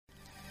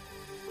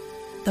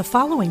The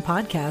following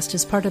podcast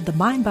is part of the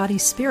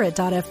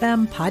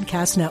MindBodySpirit.fm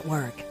podcast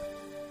network.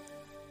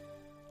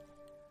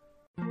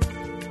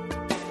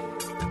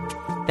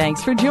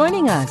 Thanks for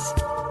joining us.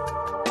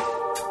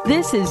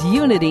 This is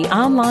Unity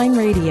Online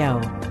Radio,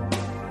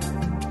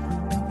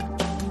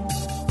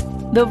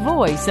 the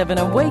voice of an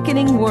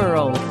awakening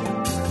world.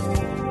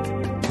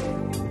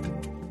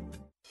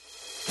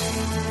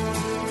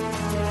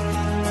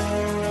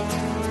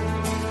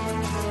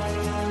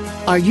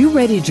 Are you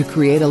ready to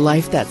create a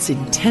life that's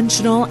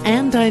intentional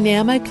and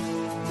dynamic?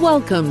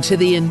 Welcome to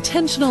The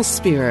Intentional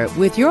Spirit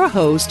with your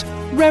host,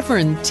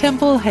 Reverend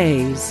Temple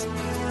Hayes.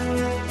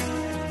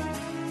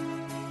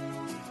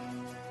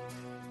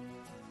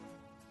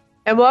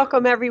 And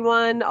welcome,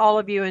 everyone, all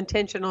of you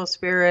intentional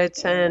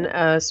spirits, and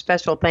a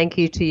special thank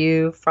you to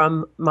you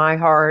from my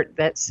heart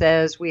that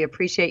says we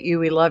appreciate you,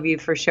 we love you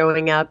for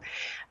showing up.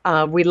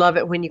 We love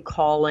it when you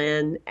call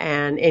in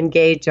and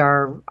engage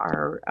our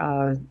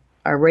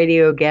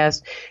radio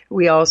guest.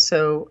 We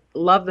also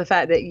love the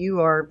fact that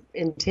you are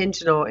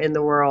intentional in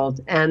the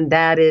world, and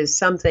that is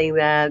something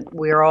that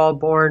we're all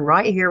born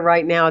right here,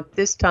 right now, at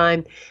this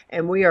time,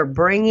 and we are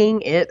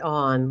bringing it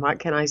on. What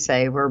can I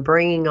say? We're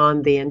bringing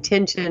on the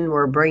intention,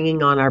 we're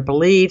bringing on our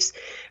beliefs,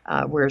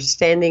 we're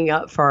standing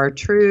up for our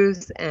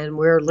truth, and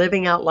we're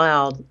living out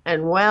loud.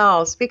 And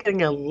well,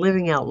 speaking of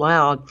living out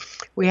loud,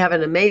 we have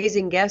an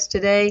amazing guest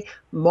today.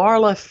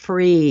 Marla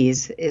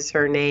Frees is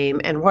her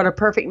name, and what a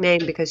perfect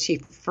name, because she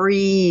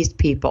frees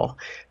people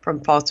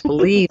from false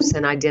beliefs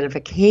and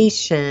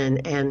identification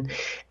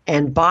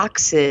and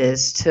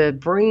boxes to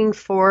bring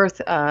forth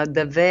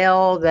the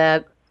veil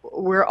that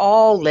we're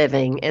all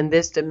living in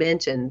this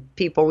dimension.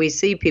 People we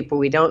see, people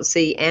we don't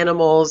see,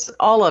 animals,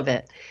 all of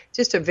it.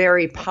 Just a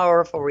very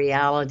powerful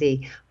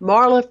reality.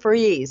 Marla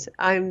Frees,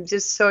 I'm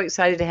just so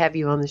excited to have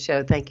you on the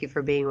show. Thank you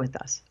for being with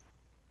us.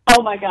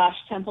 Oh my gosh,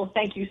 Temple,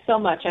 thank you so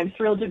much. I'm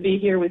thrilled to be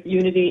here with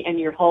Unity and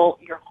your whole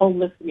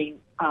listening.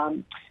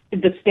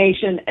 The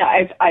station,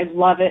 I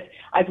love it.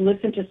 I've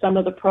listened to some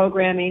of the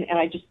programming, and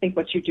I just think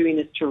what you're doing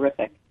is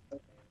terrific.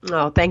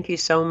 Oh, thank you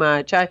so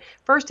much.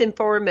 First and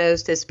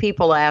foremost, as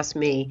people ask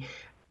me,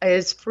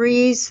 is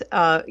Frees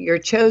your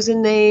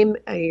chosen name,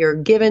 your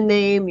given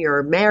name,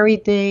 your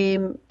married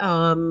name?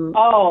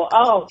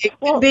 It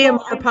could be a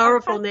more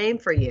powerful name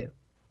for you.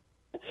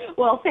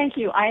 Well, thank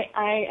you.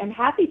 I am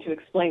happy to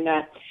explain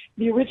that.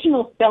 The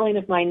original spelling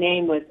of my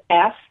name was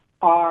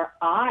F-R-I-E-S,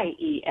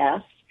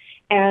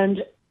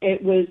 and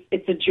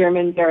it's a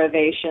German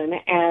derivation.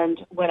 And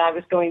when I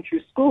was going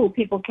through school,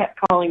 people kept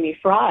calling me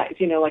Fries,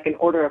 like an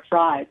order of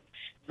fries.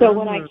 So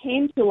when I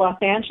came to Los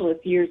Angeles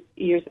years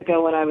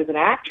ago when I was an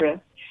actress,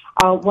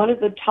 one of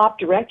the top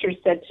directors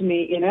said to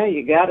me,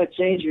 you got to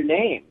change your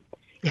name.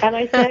 And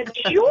I said,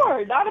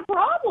 sure, not a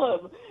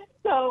problem.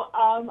 So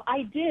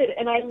I did,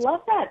 and I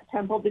love that,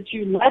 Temple, that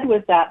you led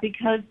with that,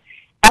 because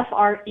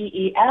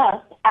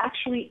F-R-E-E-S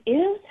actually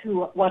is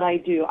what I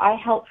do. I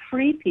help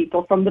free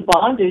people from the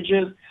bondage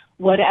of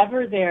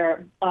whatever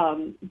their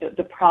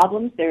the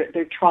problems, their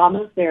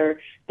traumas,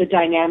 the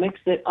dynamics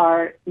that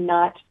are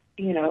not,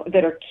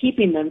 that are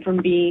keeping them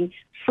from being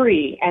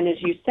free, and as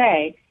you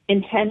say,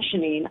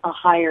 intentioning a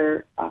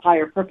higher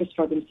purpose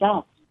for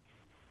themselves.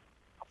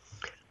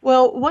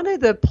 Well, one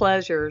of the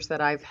pleasures that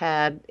I've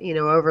had,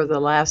 over the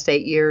last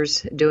 8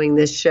 years doing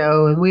this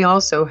show, and we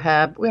have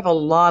a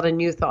lot of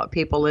New Thought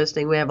people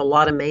listening, we have a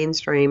lot of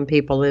mainstream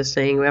people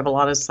listening, we have a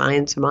lot of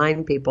Science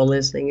Mind people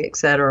listening,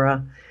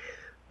 etc.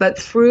 But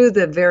through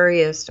the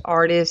various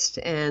artists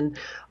and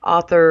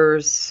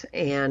authors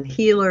and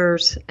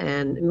healers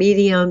and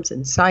mediums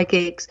and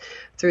psychics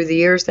through the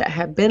years that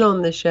have been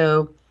on the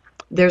show,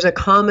 there's a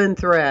common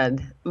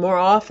thread more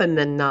often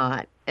than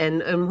not.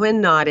 And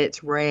when not,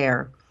 it's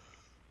rare.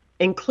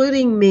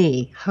 Including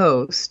me,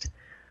 host,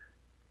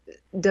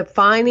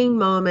 defining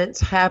moments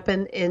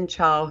happen in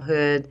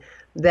childhood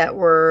that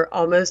were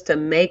almost a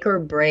make or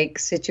break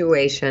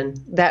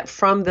situation, that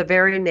from the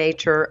very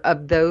nature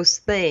of those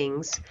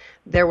things,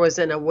 there was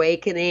an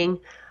awakening,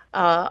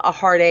 a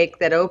heartache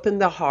that opened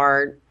the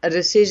heart, a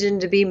decision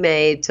to be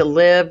made to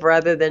live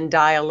rather than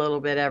die a little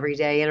bit every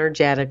day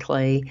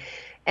energetically.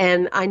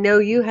 And I know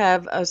you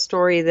have a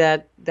story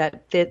that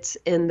fits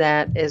in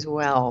that as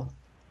well.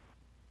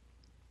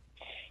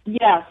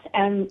 Yes,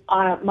 and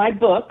my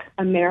book,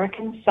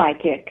 American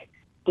Psychic,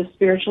 The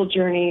Spiritual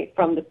Journey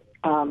from the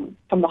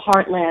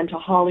Heartland to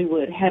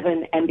Hollywood,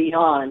 Heaven, and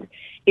Beyond,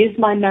 is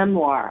my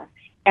memoir.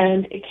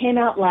 And it came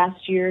out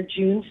last year,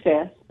 June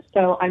 5th,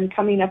 so I'm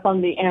coming up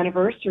on the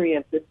anniversary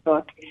of this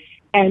book.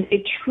 And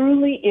it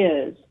truly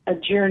is a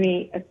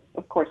journey,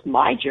 of course,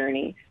 my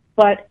journey,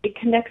 but it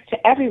connects to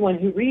everyone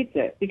who reads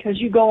it, because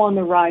you go on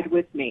the ride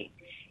with me.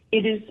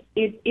 It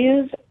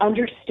is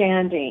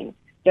understanding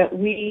that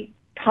we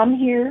come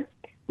here,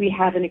 we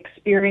have an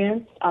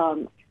experience,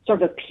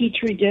 sort of a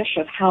petri dish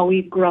of how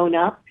we've grown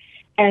up,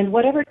 and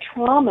whatever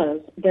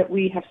traumas that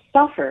we have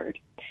suffered,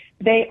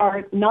 they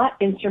are not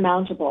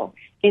insurmountable.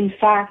 In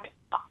fact,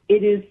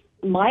 it is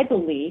my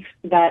belief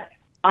that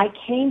I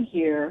came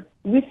here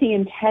with the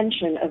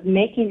intention of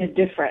making a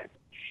difference.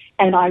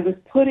 And I was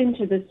put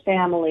into this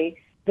family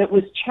that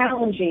was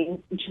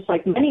challenging, just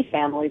like many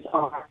families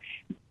are.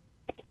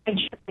 And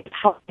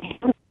how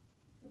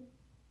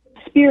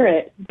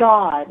Spirit,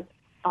 God,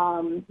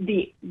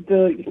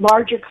 the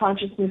larger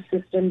consciousness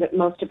system that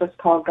most of us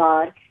call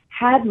God,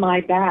 had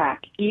my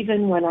back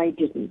even when I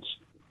didn't.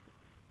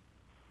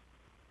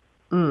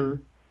 Mm.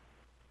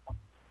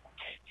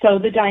 So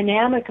the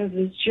dynamic of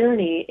this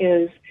journey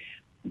is,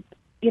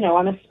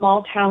 I'm a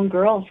small town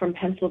girl from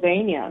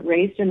Pennsylvania,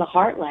 raised in the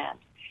heartland.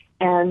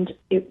 And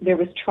there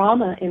was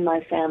trauma in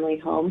my family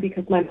home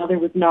because my mother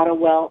was not a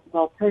well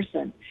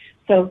person.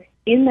 So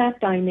in that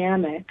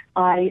dynamic,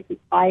 I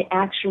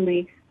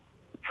actually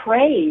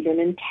prayed and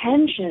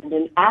intentioned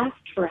and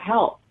asked for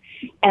help.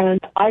 And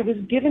I was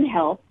given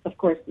help, of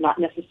course, not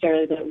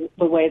necessarily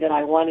the way that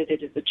I wanted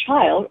it as a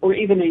child or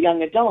even a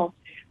young adult,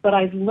 but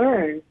I've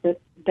learned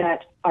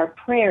that our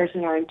prayers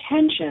and our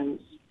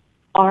intentions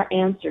are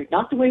answered,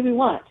 not the way we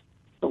want,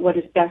 but what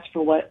is best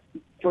for what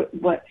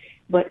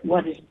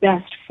is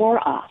best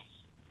for us.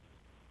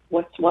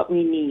 What's what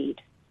we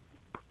need.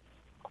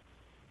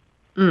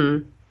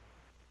 Mm.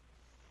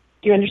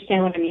 Do you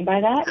understand what I mean by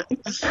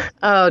that?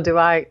 Oh, do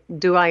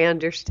I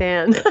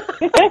understand?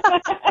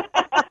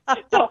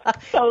 So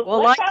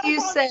well, like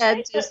you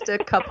said just a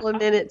couple of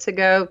minutes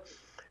ago,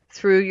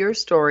 through your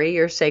story,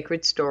 your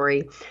sacred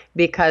story,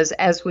 because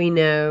as we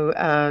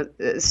know,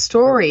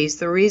 stories,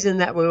 the reason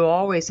that we will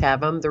always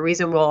have them, the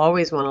reason we'll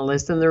always want to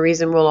listen, the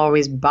reason we'll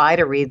always buy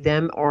to read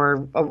them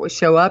or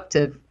show up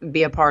to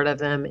be a part of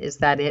them is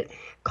that it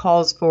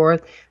calls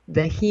forth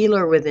the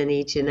healer within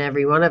each and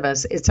every one of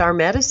us. It's our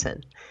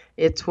medicine.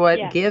 It's what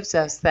gives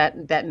us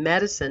that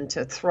medicine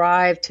to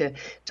thrive, to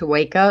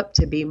wake up,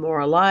 to be more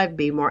alive,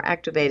 be more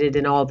activated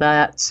and all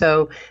that.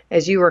 So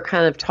as you were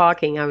kind of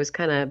talking, I was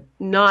kind of,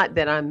 not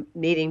that I'm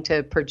needing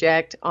to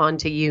project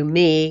onto you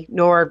me,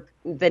 nor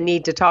the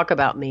need to talk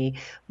about me,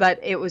 but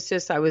it was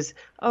just,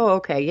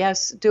 okay,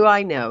 yes, do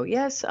I know?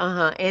 Yes,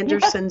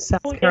 Anderson,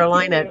 South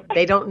Carolina.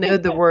 They don't know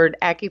the word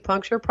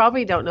acupuncture,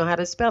 probably don't know how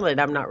to spell it,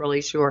 I'm not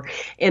really sure.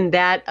 In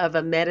that of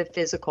a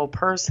metaphysical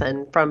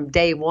person from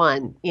day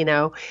one,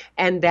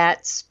 and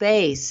that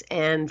space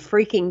and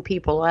freaking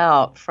people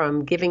out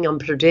from giving them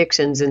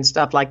predictions and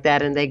stuff like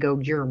that, and they go,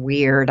 you're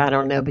weird, I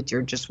don't know, but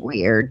you're just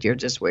weird.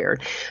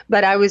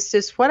 But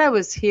what I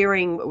was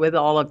hearing with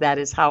all of that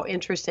is how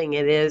interesting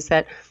it is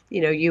that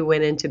you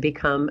went in to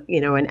become,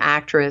 an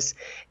actress,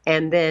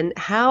 and then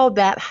how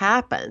that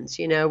happens.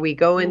 We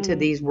go into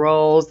these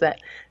roles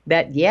that,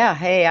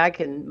 hey, I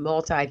can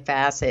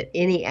multifacet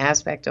any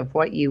aspect of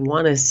what you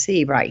want to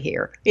see right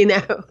here,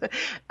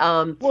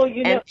 Well,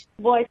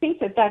 I think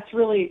that's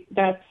really,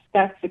 that's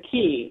the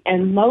key.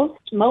 And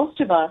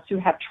most of us who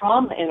have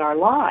trauma in our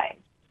lives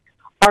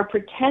are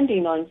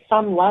pretending on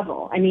some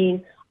level. I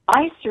mean,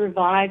 I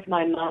survived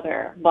my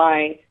mother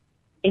by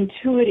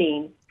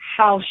intuiting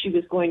how she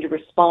was going to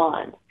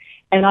respond.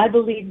 And I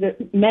believe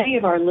that many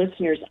of our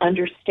listeners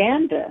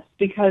understand this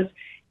because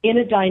in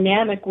a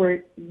dynamic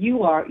where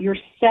your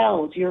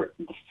cells, the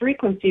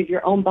frequency of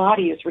your own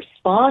body is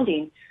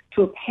responding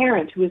to a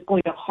parent who is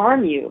going to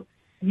harm you,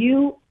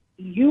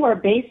 you are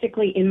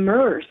basically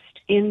immersed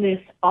in this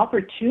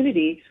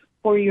opportunity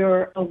for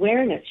your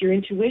awareness, your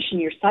intuition,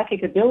 your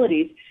psychic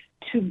abilities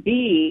to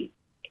be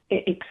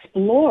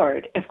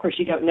explored. Of course,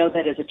 you don't know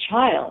that as a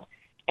child.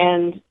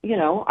 And,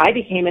 I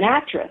became an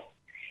actress.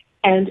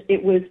 And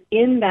it was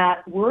in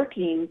that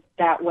working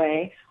that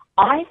way,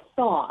 I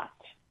thought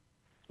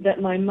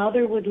that my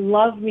mother would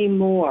love me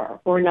more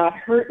or not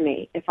hurt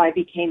me if I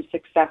became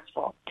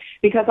successful.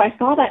 Because I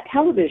saw that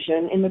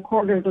television in the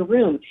corner of the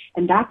room,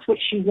 and that's what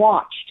she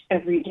watched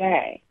every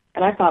day.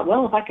 And I thought,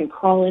 well, if I can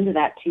crawl into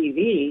that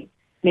TV,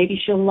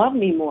 maybe she'll love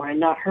me more and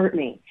not hurt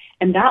me.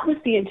 And that was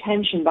the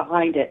intention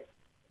behind it,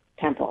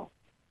 Temple.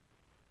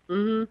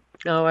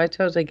 Mm-hmm. Oh, I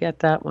totally get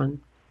that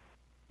one.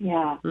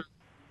 Yeah.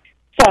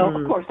 So,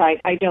 of course,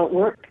 I don't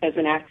work as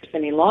an actress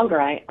any longer.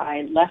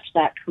 I left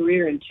that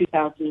career in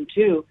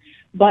 2002,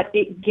 but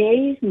it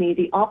gave me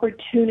the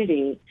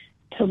opportunity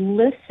to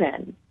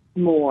listen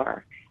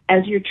more.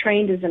 As you're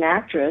trained as an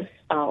actress,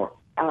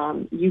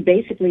 you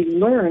basically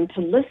learn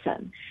to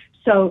listen.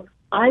 So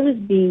I was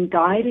being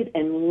guided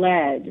and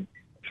led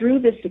through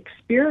this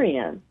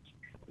experience,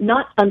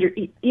 not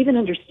even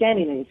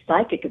understanding any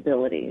psychic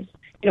abilities.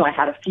 I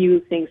had a few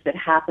things that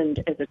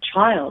happened as a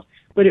child,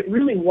 but it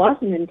really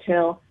wasn't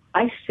until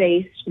I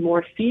faced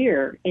more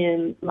fear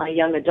in my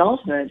young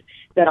adulthood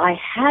that I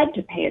had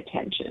to pay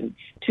attention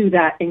to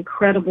that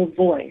incredible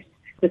voice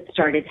that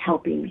started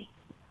helping me.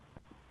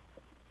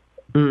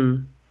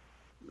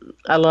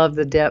 I love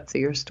the depth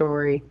of your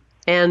story.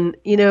 And,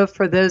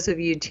 for those of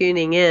you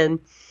tuning in,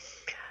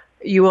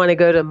 you want to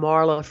go to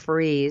Marla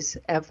Frees,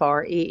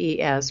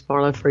 Frees,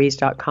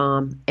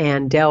 marlafrees.com,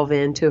 and delve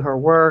into her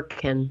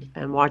work and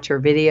watch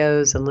her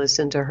videos and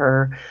listen to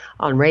her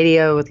on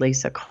radio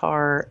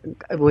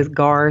with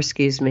Gar,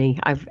 excuse me.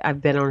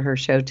 I've been on her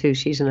show too.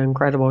 She's an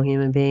incredible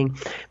human being.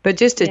 But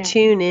just to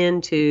tune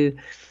into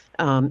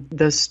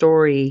the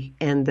story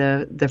and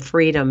the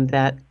freedom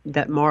that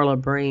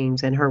Marla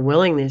brings and her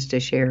willingness to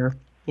share,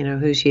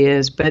 who she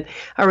is. But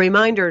a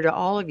reminder to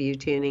all of you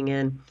tuning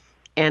in,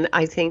 and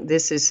I think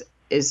this is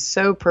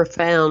so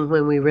profound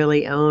when we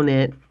really own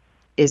it,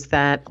 is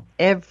that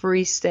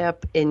every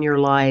step in your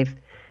life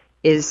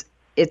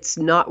it's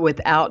not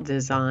without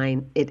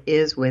design, it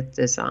is with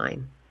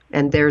design.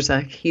 And there's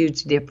a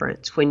huge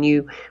difference when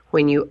you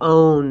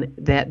own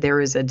that there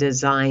is a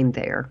design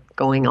there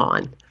going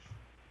on.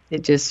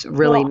 It just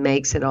really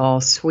makes it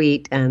all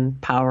sweet and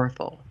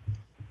powerful.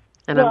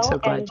 And I'm so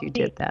glad you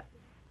did that.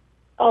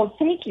 Oh,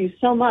 thank you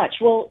so much.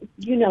 Well,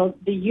 the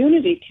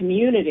Unity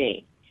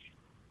community,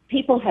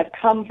 people have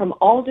come from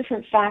all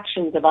different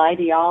factions of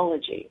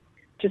ideology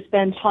to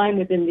spend time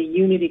within the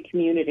Unity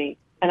community.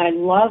 And I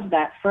love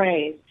that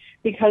phrase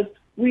because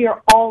we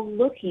are all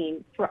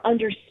looking for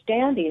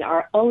understanding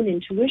our own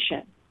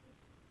intuition.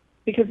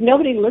 Because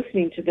nobody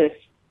listening to this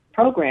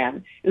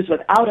program is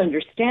without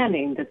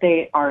understanding that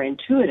they are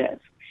intuitive.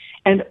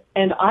 And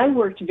I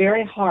worked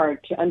very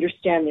hard to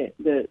understand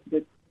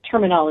the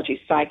terminology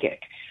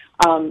psychic.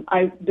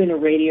 I've been a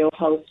radio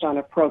host on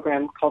a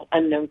program called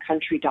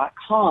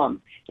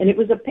UnknownCountry.com, and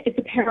it's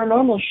a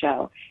paranormal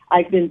show.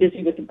 I've been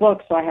busy with the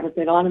book, so I haven't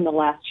been on in the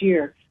last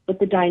year. But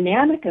the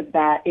dynamic of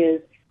that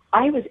is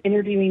I was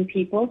interviewing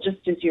people,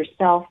 just as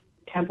yourself,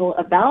 Temple,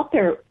 about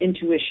their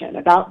intuition,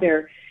 about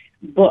their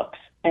books,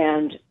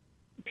 and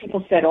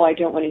people said, I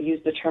don't want to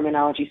use the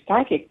terminology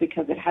psychic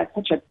because it has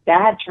such a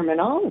bad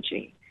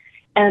terminology.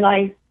 And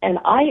I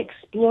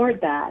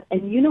explored that,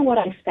 and you know what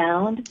I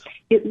found?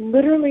 It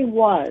literally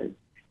was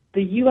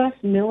the U.S.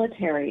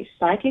 military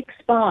psychic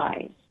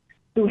spies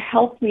who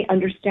helped me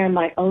understand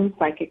my own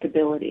psychic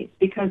abilities,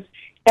 because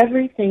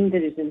everything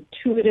that is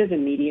intuitive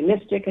and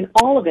mediumistic and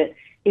all of it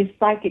is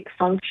psychic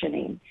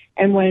functioning.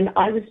 And when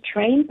I was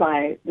trained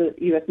by the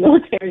U.S.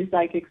 military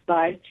psychic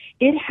spies,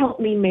 it helped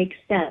me make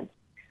sense,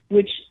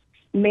 which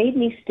made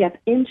me step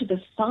into the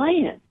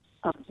science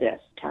of this,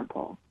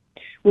 Temple,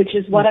 which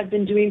is what I've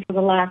been doing for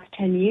the last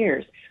 10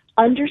 years,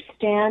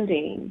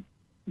 understanding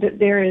that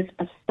there is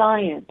a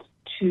science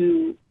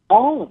to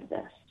all of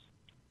this.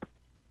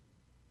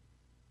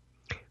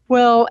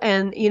 Well,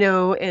 and,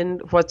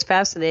 and what's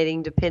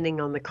fascinating,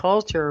 depending on the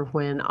culture,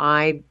 when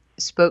I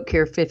spoke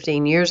here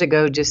 15 years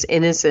ago, just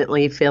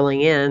innocently filling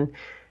in,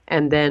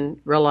 and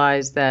then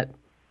realized that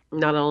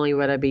not only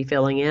would I be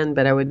filling in,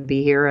 but I would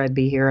be here,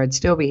 I'd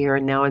still be here,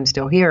 and now I'm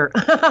still here.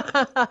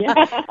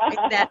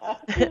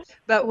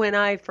 But when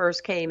I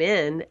first came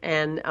in,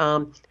 and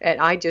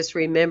I just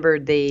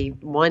remembered the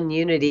one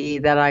Unity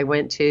that I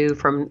went to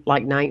from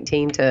like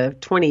 19 to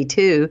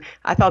 22,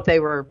 I thought they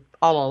were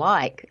all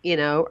alike,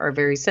 or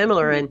very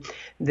similar, and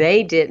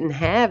they didn't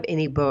have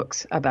any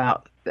books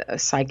about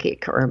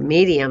psychic or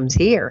mediums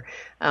here.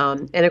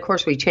 And of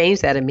course we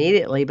changed that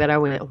immediately, but I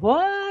went,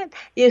 what?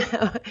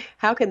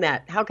 How can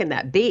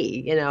that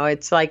be?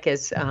 It's like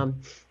as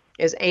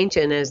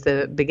ancient as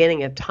the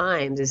beginning of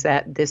times, is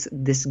that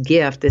this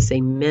gift, this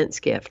immense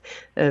gift,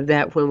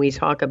 that when we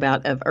talk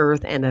about of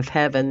earth and of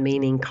heaven,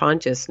 meaning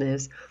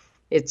consciousness,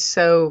 it's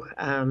so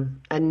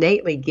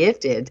innately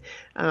gifted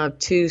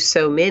to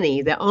so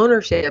many. The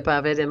ownership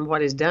of it and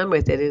what is done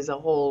with it is a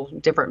whole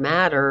different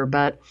matter.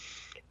 But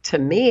to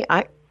me,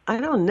 I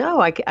don't know.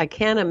 I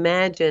can't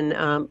imagine.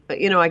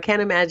 I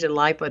can't imagine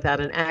life without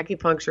an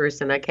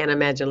acupuncturist, and I can't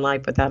imagine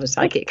life without a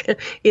psychic.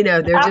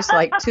 They're just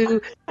like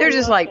two. They're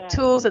just like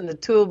tools in the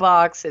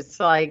toolbox. It's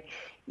like,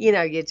 you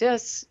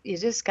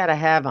just got to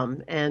have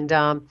them. And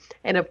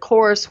of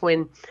course,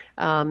 when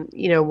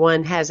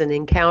one has an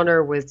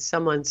encounter with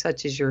someone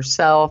such as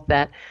yourself,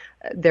 that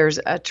there's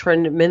a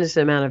tremendous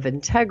amount of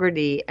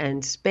integrity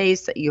and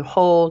space that you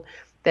hold,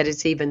 that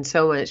it's even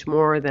so much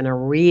more than a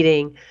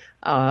reading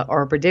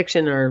or a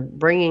prediction or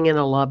bringing in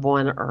a loved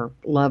one or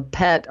loved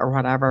pet or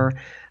whatever.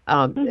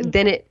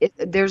 Then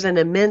there's an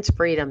immense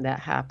freedom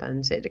that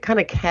happens. It kind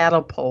of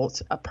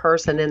catapults a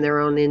person in their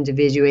own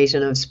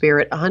individuation of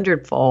spirit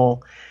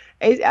 100-fold.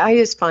 I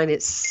just find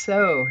it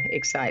so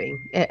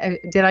exciting.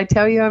 Did I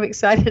tell you I'm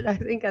excited? I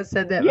think I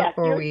said that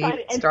before we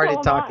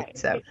started talking.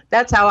 So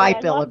that's how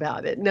I feel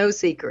about it. No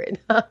secret.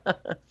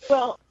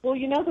 Well,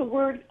 the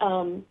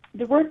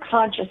word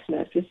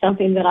consciousness is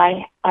something that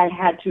I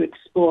had to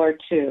explore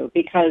too,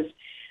 because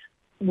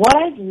what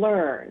I've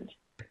learned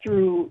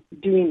through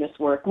doing this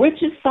work,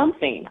 which is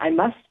something I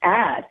must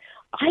add,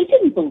 I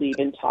didn't believe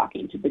in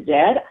talking to the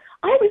dead.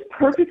 I was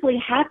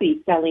perfectly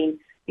happy selling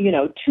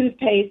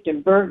toothpaste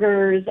and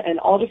burgers and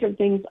all different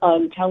things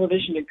on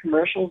television and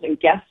commercials and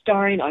guest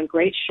starring on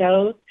great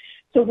shows.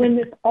 So when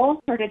this all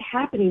started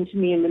happening to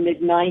me in the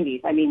mid-90s,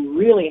 I mean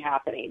really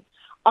happening,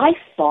 I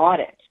fought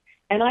it,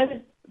 and I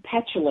was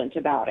petulant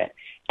about it.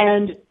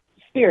 And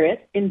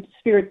Spirit, in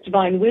Spirit's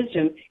divine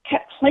wisdom,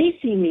 kept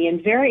placing me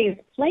in various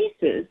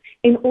places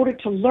in order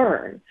to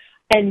learn,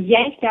 and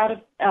yanked out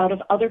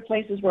of other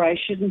places where I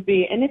shouldn't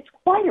be. And it's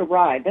quite a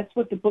ride. That's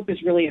what the book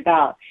is really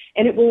about.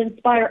 And it will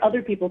inspire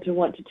other people to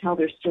want to tell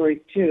their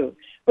stories too.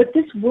 But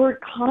this word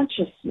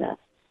consciousness,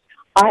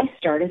 I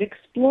started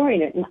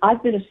exploring it. And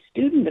I've been a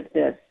student of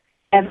this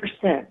ever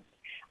since.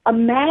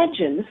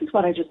 Imagine, this is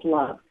what I just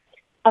love,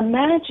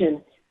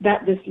 imagine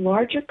that this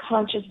larger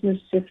consciousness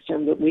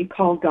system that we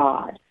call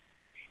God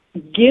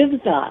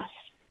gives us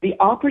the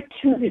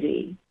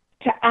opportunity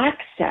to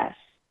access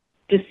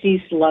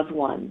deceased loved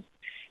ones,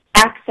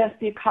 access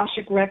the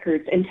Akashic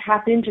records, and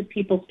tap into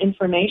people's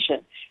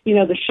information. You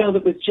know, the show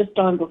that was just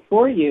on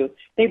before you,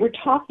 they were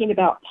talking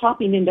about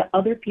popping into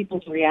other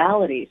people's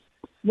realities.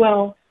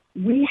 Well,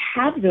 we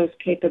have those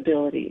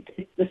capabilities.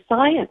 The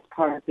science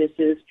part of this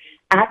is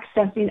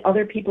accessing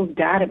other people's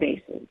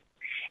databases.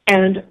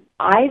 And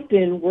I've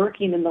been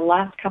working in the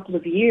last couple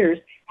of years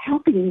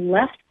helping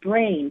left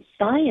brain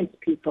science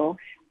people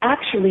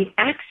actually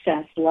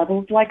access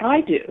levels like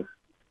I do.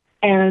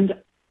 And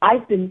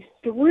I've been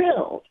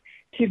thrilled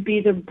to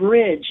be the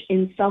bridge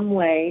in some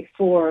way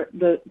for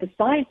the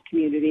science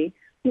community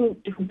who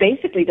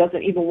basically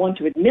doesn't even want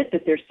to admit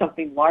that there's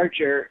something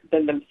larger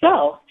than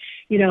themselves,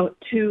 you know,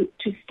 to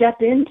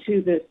step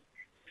into this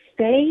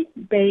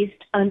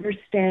faith-based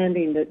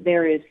understanding that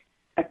there is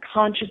a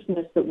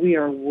consciousness that we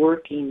are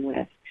working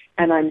with.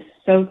 And I'm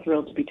so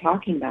thrilled to be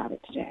talking about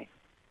it today.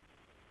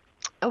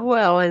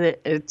 Well, and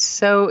it's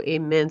so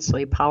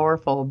immensely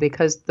powerful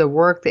because the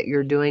work that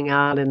you're doing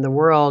out in the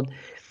world,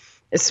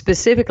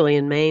 specifically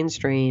in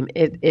mainstream,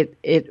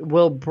 it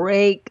will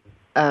break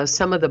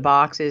some of the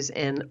boxes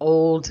and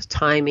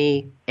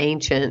old-timey,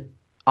 ancient,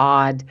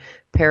 odd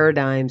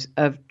paradigms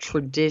of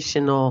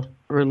traditional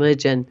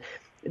religion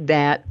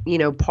that, you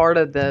know, part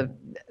of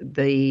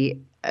the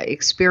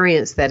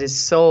experience that is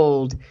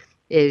sold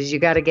is you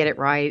got to get it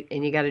right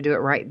and you got to do it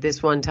right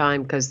this one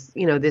time because,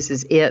 you know, this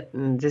is it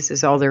and this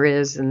is all there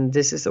is and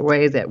this is the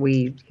way that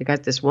you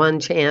got this one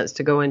chance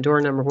to go in door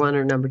number 1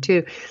 or number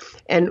 2.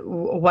 And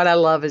what I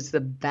love is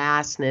the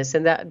vastness,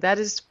 and that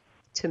is,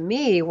 to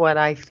me, what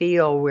I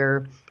feel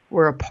we're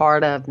a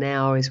part of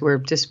now is we're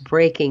just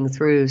breaking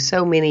through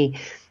so many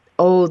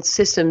old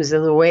systems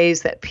and the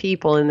ways that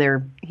people in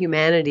their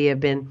humanity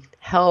have been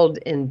held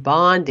in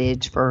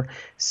bondage for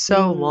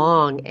so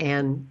long,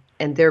 and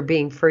they're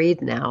being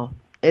freed now.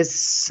 It's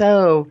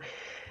so,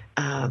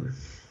 I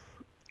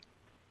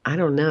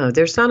don't know.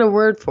 There's not a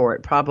word for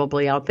it,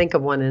 probably. I'll think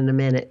of one in a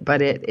minute,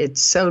 but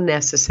it's so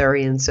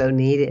necessary and so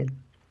needed.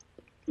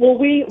 Well,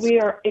 we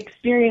are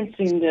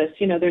experiencing this.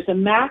 You know, there's a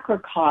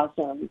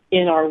macrocosm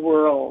in our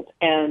world,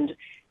 and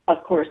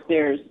of course,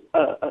 there's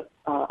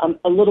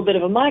a little bit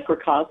of a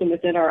microcosm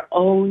within our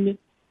own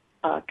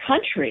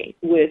country,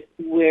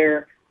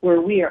 where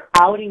we are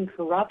outing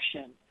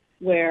corruption,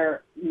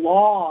 where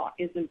law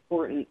is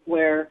important,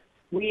 where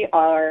we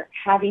are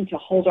having to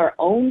hold our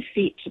own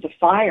feet to the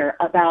fire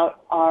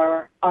about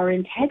our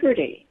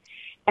integrity.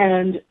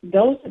 And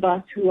those of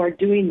us who are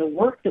doing the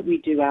work that we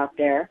do out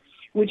there,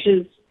 which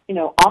is, you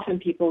know, often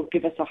people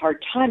give us a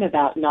hard time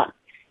about not,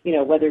 you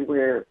know, whether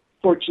we're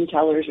fortune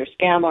tellers or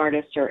scam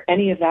artists or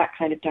any of that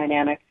kind of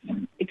dynamic,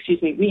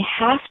 we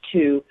have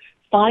to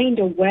find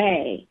a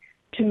way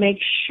to make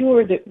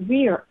sure that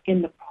we are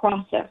in the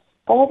process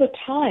all the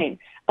time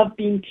of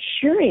being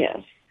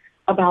curious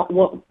about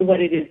what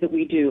it is that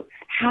we do,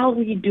 how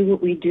we do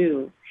what we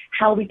do,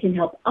 how we can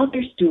help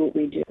others do what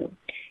we do.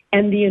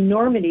 And the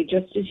enormity,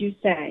 just as you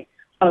say,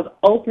 of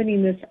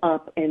opening this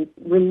up and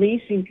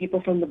releasing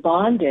people from the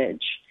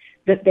bondage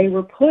that they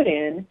were put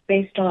in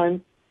based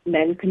on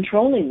men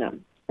controlling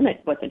them. And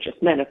it wasn't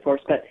just men, of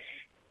course,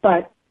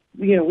 but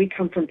you know, we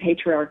come from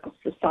patriarchal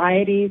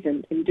societies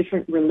and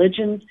different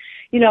religions.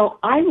 You know,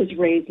 I was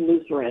raised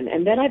Lutheran,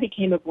 and then I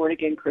became a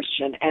born-again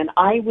Christian, and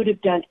I would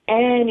have done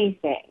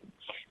anything,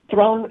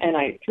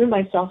 I threw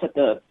myself at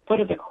the foot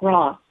of the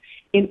cross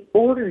in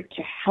order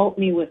to help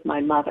me with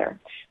my mother.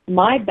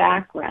 My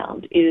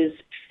background is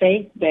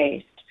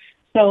faith-based,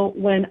 so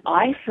when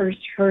I first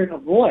heard a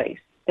voice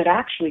that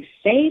actually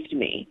saved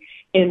me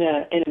in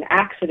an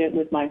accident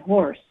with my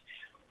horse,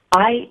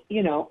 I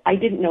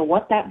didn't know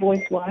what that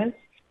voice was.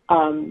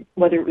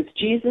 Whether it was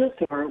Jesus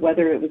or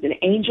whether it was an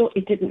angel,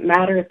 it didn't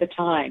matter at the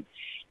time.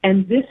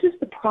 And this is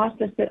the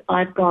process that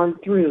I've gone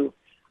through,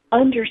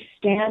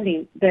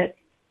 understanding that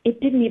it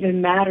didn't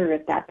even matter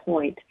at that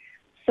point.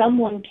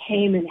 Someone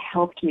came and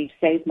helped me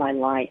save my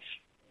life.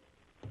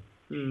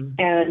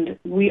 And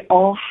we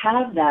all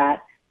have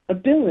that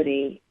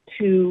ability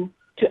to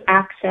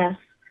access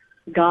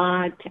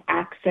God, to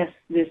access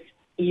this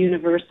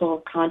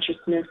universal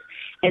consciousness,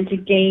 and to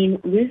gain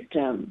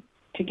wisdom,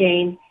 to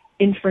gain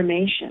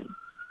information.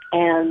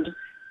 And,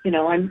 you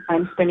know,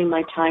 I'm spending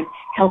my time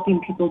helping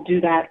people do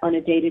that on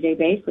a day-to-day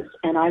basis,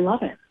 and I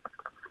love it.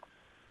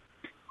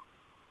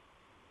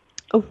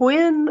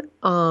 When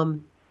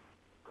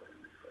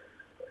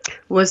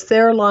was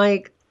there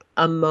like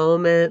a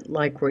moment,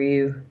 like were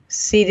you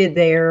seated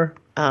there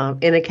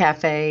in a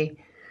cafe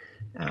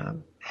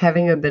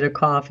having a bit of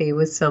coffee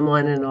with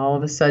someone, and all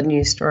of a sudden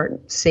you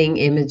start seeing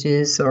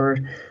images, or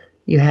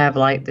you have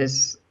like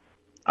this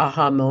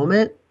aha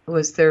moment?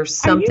 Was there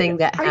something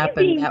that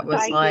happened that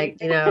was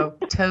like, you know,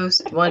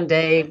 toast one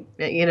day,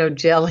 you know,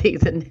 jelly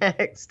the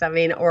next? I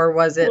mean, or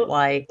was it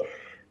like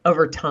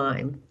over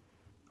time,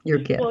 your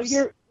gifts?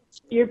 Well,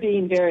 you're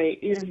being very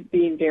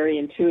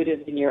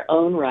intuitive in your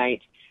own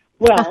right.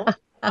 Well,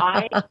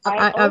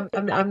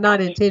 I'm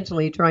not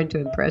intentionally trying to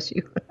impress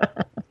you,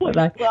 but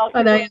I well,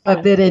 am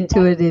a bit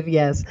intuitive.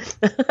 Yes.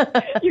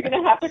 you're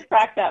going to have to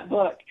crack that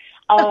book.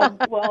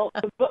 Well,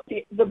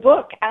 the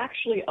book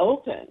actually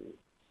opens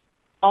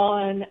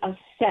on a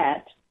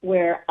set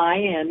where I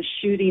am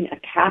shooting a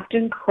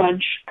Captain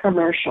Crunch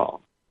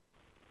commercial.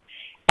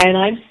 And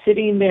I'm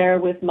sitting there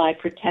with my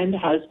pretend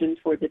husband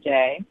for the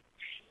day,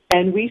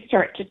 and we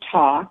start to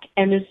talk,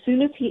 and as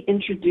soon as he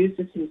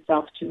introduces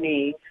himself to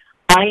me,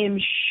 I am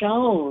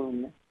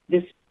shown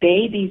this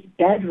baby's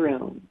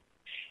bedroom.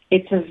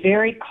 It's a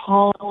very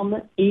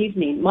calm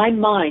evening. My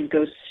mind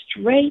goes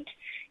straight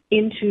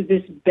into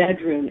this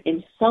bedroom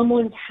in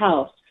someone's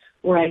house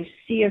where I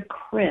see a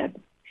crib,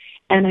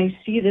 and I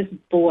see this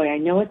boy. I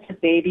know it's a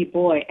baby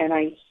boy, and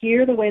I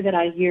hear the way that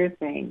I hear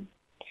things.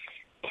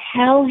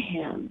 Tell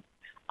him.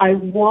 I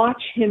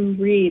watch him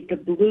read the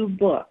blue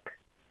book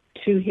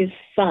to his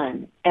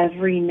son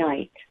every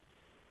night.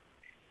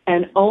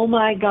 And oh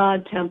my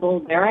God,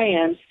 Temple, there I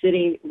am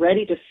sitting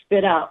ready to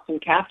spit out some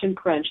Captain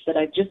Crunch that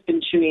I've just been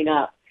chewing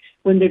up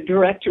when the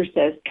director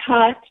says,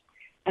 cut,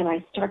 and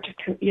I start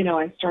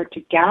to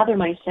gather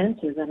my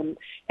senses.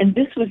 And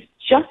this was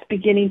just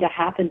beginning to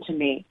happen to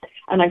me.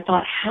 And I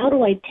thought, how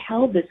do I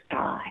tell this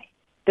guy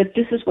that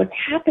this is what's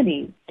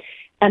happening?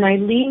 And I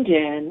leaned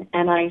in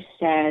and I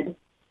said,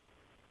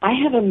 I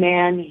have a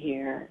man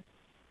here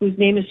whose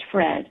name is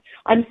Fred.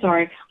 I'm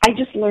sorry, I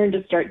just learned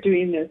to start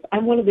doing this.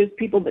 I'm one of those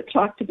people that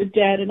talk to the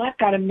dead, and I've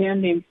got a man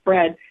named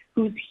Fred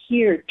who's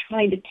here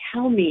trying to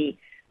tell me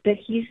that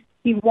he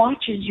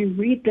watches you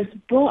read this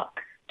book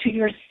to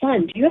your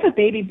son. Do you have a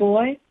baby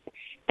boy?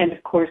 And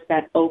of course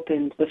that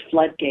opened the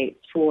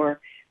floodgates for,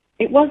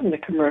 it wasn't a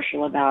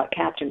commercial about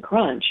Captain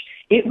Crunch.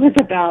 It was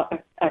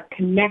about a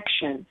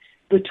connection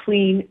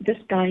between this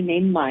guy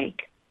named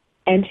Mike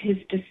and his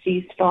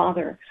deceased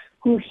father,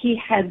 who he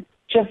had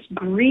just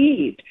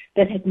grieved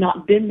that had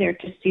not been there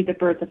to see the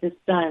birth of his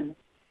son.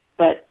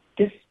 But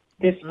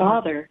this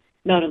father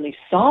not only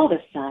saw the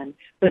son,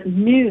 but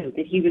knew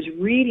that he was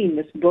reading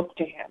this book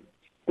to him.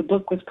 The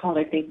book was called,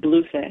 I think,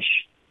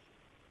 Bluefish.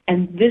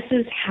 And this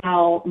is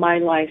how my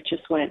life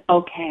just went,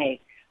 okay,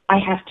 I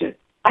have to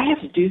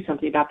do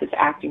something about this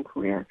acting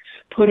career.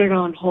 Put it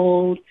on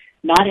hold,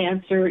 not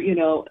answer,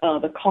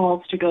 the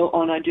calls to go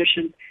on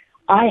auditions.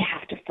 I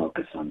have to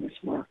focus on this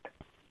work.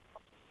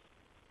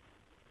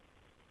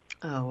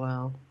 Oh,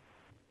 wow.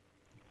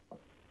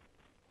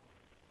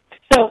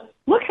 So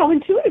look how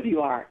intuitive you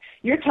are.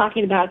 You're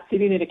talking about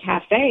sitting at a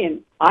cafe,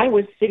 and I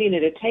was sitting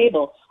at a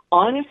table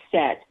on a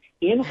set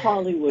in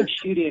Hollywood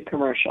shooting a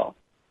commercial.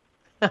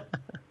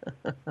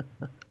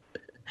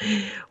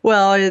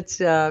 Well, it's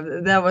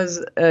that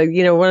was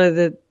one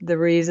of the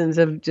reasons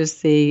of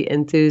just the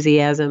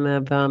enthusiasm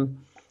of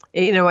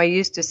I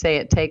used to say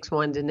it takes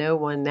one to know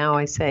one. Now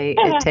I say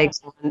it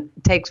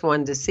takes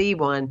one to see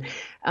one.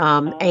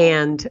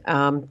 And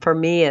for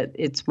me,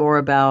 it's more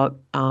about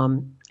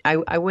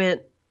I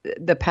went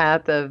the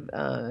path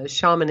of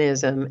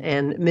shamanism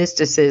and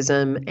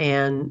mysticism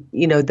and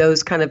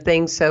those kind of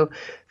things. So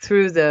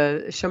through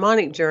the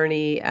shamanic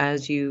journey,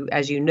 as you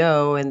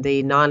know, and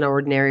the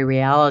non-ordinary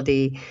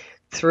reality,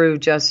 through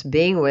just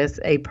being with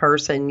a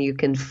person, you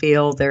can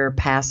feel their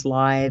past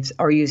lives,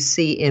 or you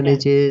see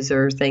images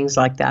or things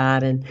like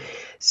that. And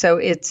so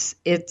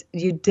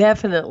you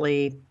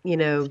definitely,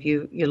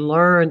 you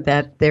learn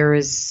that there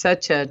is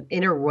such an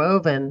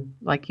interwoven,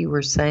 like you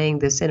were saying,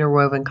 this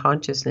interwoven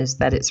consciousness,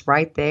 that it's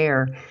right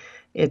there.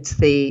 It's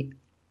the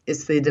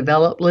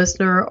developed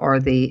listener, or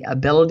the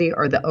ability,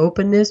 or the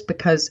openness,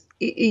 because,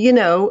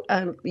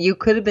 you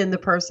could have been the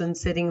person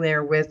sitting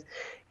there with,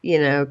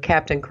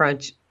 Captain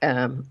Crunch,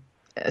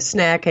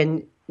 snack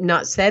and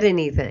not said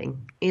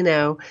anything,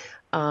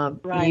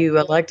 Right. You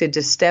elected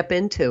to step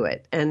into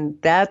it.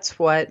 And that's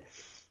what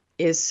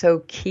is so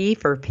key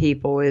for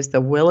people, is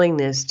the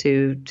willingness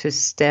to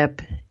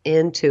step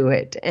into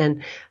it.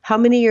 And how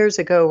many years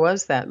ago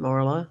was that,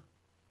 Marla?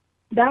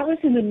 That was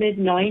in the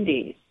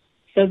mid-'90s.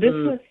 So this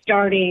was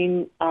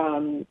starting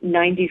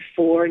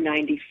 94,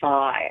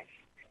 95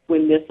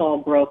 when this all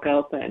broke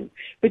open.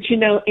 But,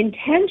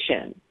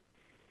 intention,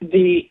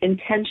 the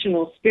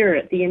intentional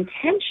spirit, the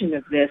intention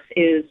of this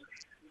is,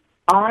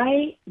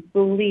 I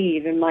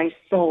believe in my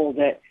soul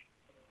that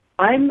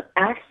I'm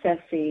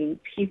accessing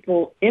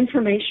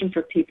information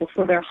for people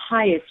for their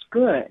highest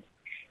good.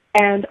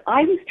 And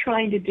I was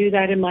trying to do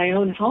that in my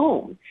own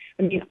home.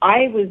 I mean,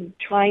 I was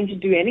trying to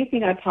do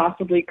anything I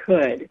possibly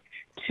could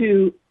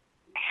to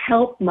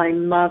help my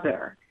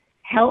mother,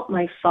 help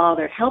my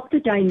father, help the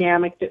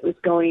dynamic that was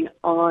going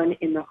on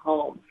in the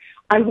home.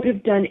 I would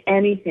have done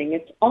anything.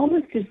 It's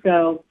almost as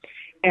though,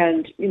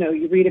 and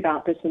you read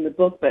about this in the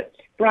book, but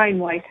Brian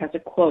Weiss has a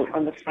quote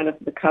on the front of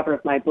the cover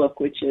of my book,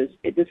 which is,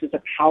 this is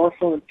a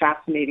powerful and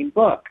fascinating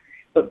book.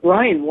 But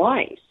Brian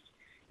Weiss,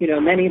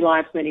 Many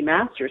Lives, Many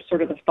Masters,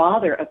 sort of the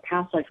father of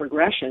past life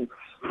regression,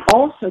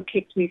 also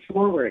kicked me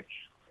forward.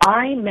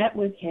 I met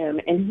with him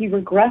and he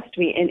regressed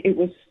me, and it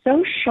was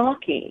so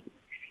shocking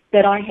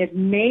that I had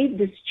made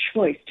this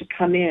choice to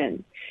come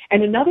in.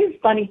 And another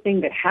funny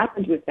thing that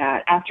happened with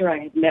that after I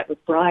had met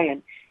with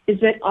Brian is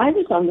that I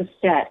was on the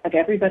set of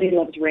Everybody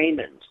Loves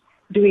Raymond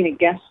doing a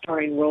guest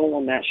starring role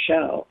on that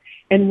show.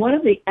 And one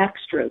of the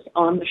extras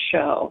on the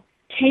show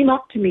came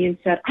up to me and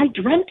said, I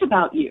dreamt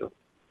about you.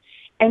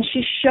 And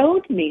she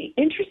showed me,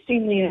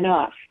 interestingly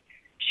enough,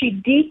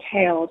 she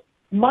detailed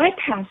my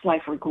past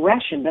life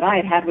regression that I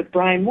had had with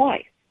Brian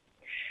Weiss.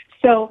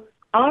 So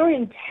our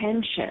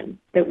intention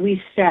that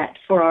we set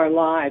for our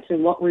lives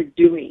and what we're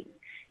doing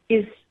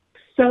is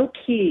so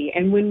key.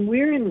 And when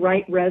we're in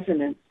right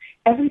resonance,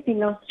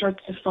 everything else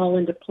starts to fall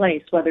into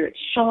place, whether it's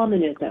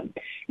shamanism.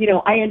 You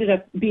know, I ended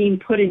up being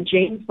put in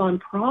James von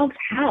Prague's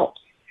house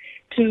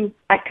because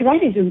I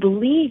didn't even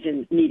believe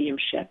in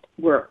mediumship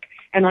work.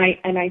 And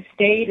I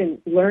stayed and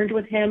learned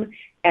with him,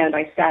 and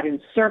I sat in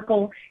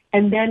circle,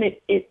 and then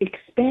it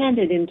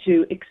expanded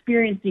into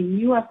experiencing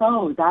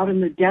UFOs out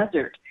in the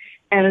desert.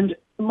 And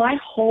my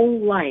whole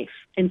life,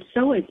 and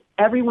so is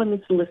everyone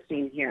that's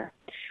listening here,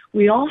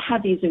 we all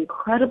have these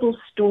incredible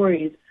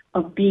stories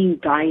of being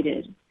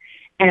guided.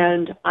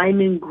 And I'm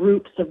in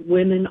groups of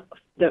women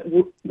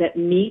that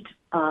meet,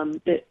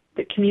 that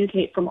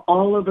communicate from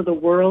all over the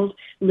world.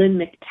 Lynn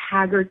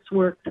McTaggart's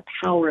work, The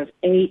Power of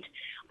Eight.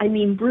 I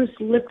mean, Bruce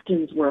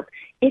Lipton's work.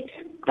 It's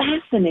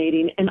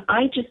fascinating, and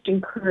I just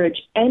encourage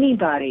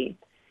anybody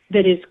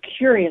that is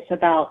curious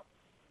about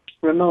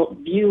remote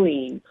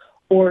viewing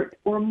or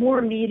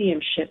more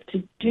mediumship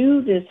to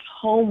do this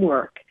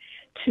homework,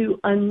 to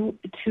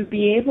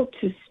be able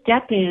to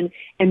step in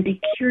and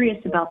be curious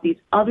about these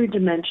other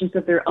dimensions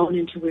of their own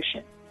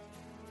intuition.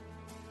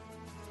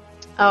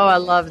 Oh, I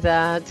love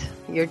that.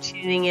 You're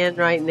tuning in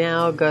right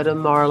now. Go to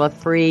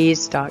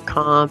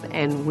marlafreeze.com,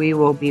 and we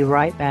will be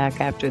right back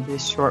after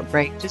this short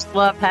break. Just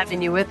love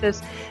having you with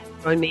us.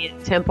 Join me at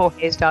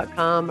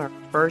templehays.com or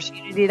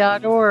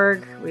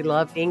firstunity.org. We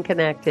love being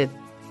connected.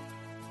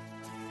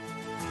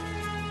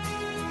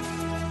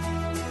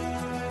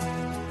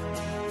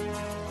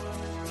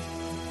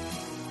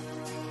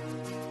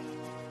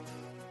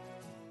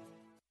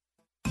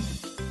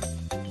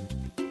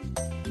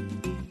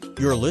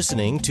 You're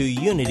listening to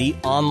Unity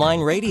Online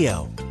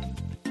Radio,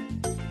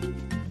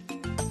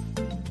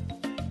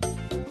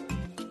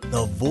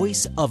 the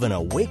voice of an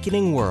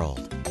awakening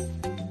world.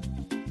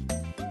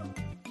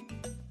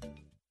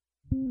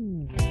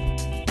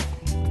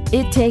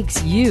 It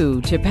takes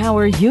you to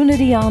power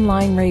Unity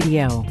Online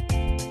Radio.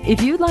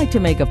 If you'd like to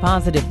make a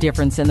positive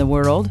difference in the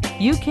world,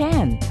 you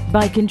can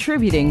by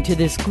contributing to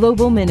this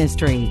global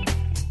ministry.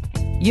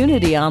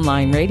 Unity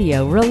Online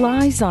Radio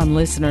relies on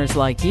listeners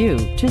like you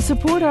to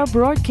support our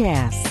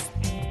broadcasts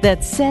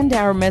that send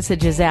our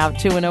messages out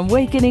to an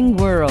awakening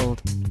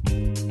world.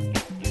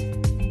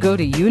 Go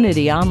to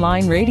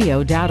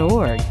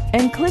unityonlineradio.org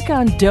and click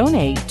on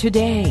Donate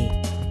today.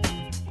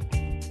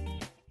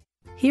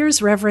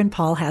 Here's Reverend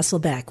Paul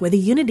Hasselbeck with a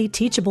Unity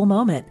Teachable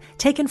Moment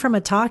taken from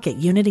a talk at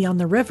Unity on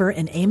the River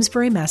in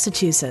Amesbury,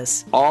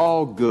 Massachusetts.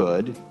 All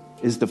good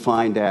is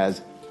defined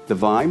as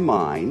divine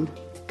mind,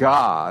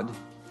 God,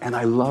 and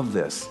I love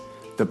this,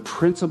 the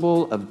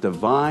principle of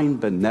divine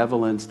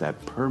benevolence that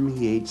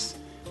permeates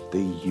the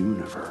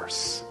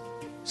universe.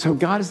 So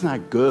God is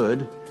not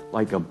good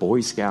like a Boy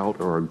Scout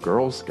or a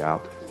Girl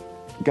Scout.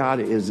 God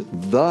is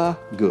the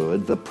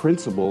good, the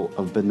principle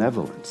of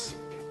benevolence.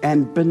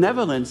 And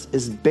benevolence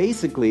is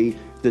basically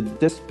the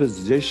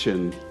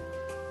disposition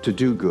to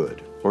do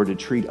good or to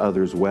treat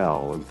others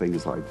well and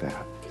things like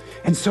that.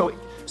 And so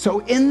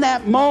in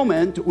that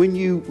moment, when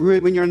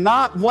you're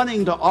not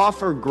wanting to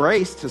offer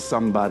grace to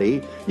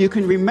somebody, you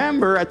can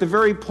remember at the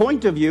very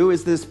point of view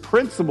is this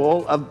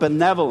principle of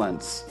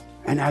benevolence.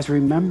 And as we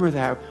remember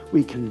that,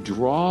 we can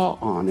draw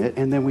on it,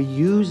 and then we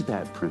use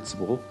that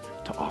principle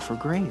to offer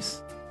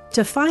grace.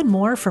 To find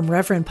more from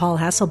Reverend Paul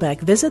Hasselbeck,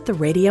 visit the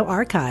radio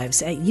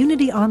archives at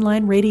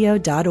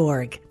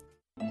unityonlineradio.org.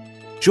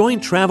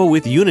 Join Travel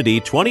with Unity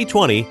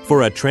 2020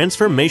 for a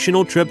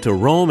transformational trip to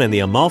Rome and the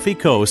Amalfi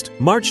Coast,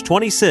 March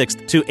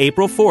 26th to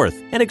April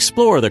 4th, and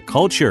explore the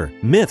culture,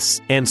 myths,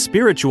 and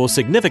spiritual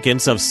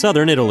significance of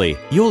southern Italy.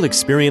 You'll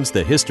experience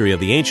the history of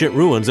the ancient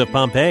ruins of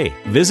Pompeii,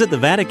 visit the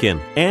Vatican,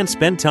 and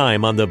spend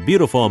time on the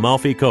beautiful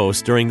Amalfi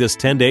Coast during this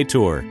 10-day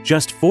tour.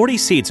 Just 40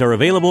 seats are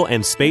available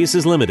and space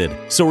is limited,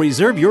 so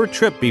reserve your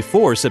trip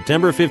before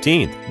September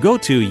 15th. Go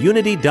to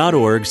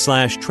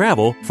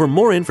unity.org/travel for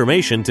more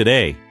information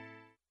today.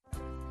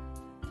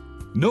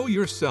 Know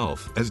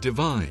Yourself as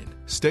Divine,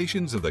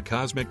 Stations of the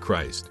Cosmic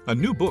Christ. A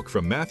new book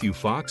from Matthew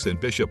Fox and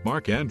Bishop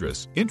Mark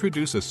Andrus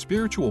introduce a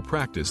spiritual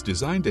practice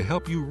designed to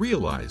help you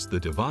realize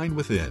the divine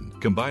within,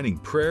 combining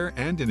prayer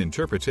and an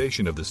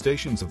interpretation of the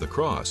Stations of the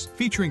Cross.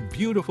 Featuring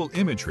beautiful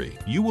imagery,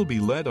 you will be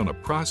led on a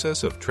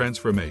process of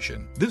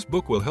transformation. This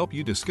book will help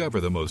you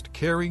discover the most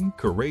caring,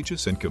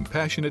 courageous, and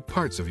compassionate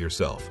parts of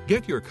yourself.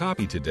 Get your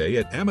copy today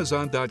at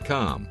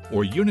Amazon.com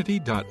or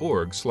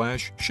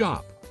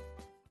unity.org/shop.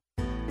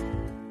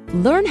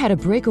 Learn how to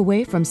break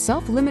away from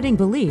self-limiting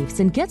beliefs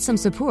and get some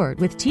support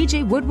with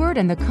TJ Woodward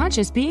and the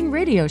Conscious Being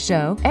Radio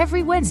Show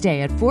every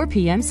Wednesday at 4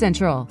 p.m.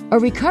 Central. A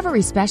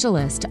recovery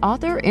specialist,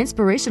 author,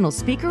 inspirational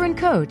speaker, and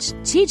coach,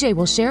 TJ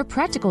will share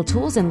practical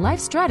tools and life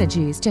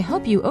strategies to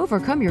help you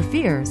overcome your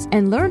fears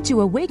and learn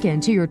to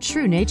awaken to your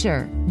true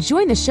nature.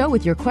 Join the show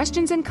with your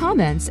questions and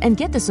comments and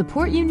get the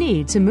support you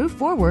need to move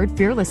forward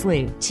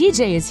fearlessly.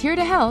 TJ is here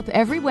to help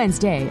every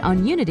Wednesday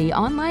on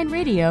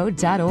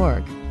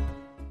UnityOnlineRadio.org.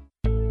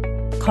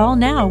 Call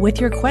now with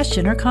your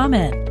question or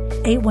comment.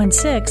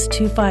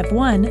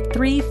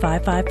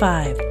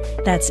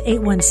 816-251-3555. That's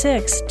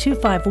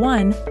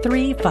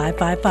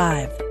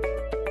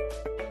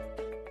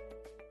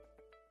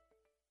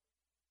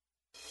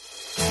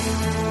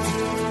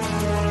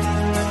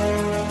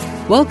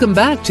Welcome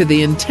back to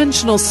The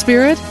Intentional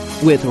Spirit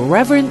with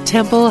Reverend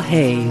Temple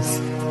Hayes.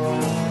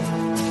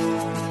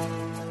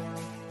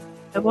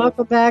 And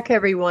welcome back,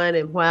 everyone.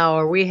 And wow,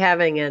 are we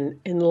having an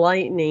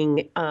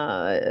enlightening,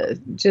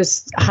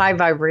 just high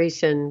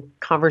vibration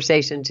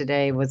conversation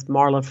today with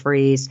Marla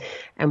Frees.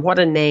 And what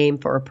a name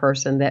for a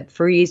person that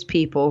frees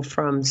people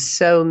from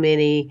so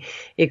many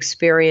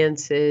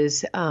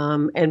experiences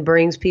and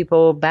brings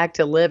people back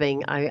to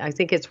living. I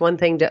think it's one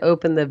thing to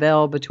open the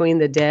veil between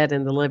the dead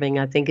and the living.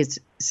 I think it's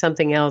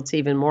something else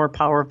even more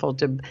powerful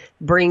to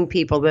bring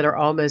people that are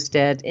almost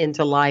dead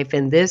into life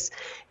in this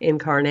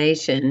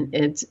incarnation.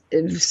 It's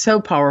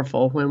so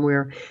powerful when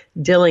we're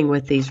dealing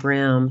with these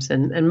realms.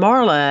 And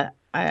Marla,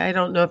 I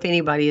don't know if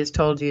anybody has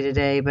told you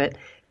today, but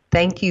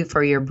thank you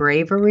for your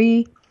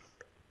bravery.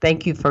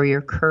 Thank you for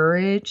your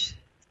courage.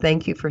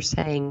 Thank you for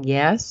saying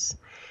yes.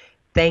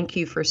 Thank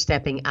you for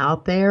stepping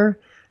out there.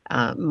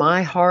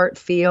 My heart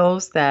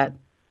feels that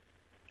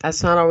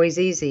that's not always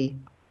easy.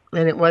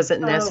 And it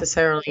wasn't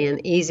necessarily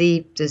an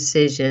easy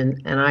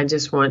decision. And I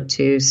just want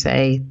to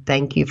say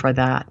thank you for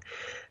that.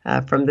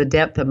 From the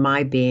depth of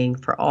my being,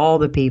 for all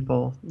the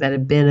people that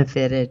have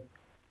benefited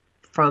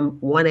from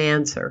one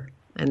answer,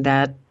 and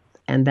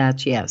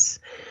that's yes.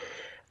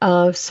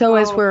 So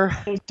as we're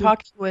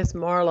talking with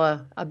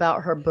Marla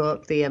about her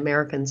book, The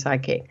American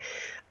Psychic,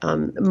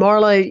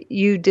 Marla,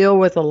 you deal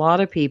with a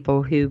lot of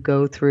people who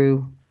go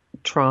through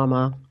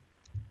trauma.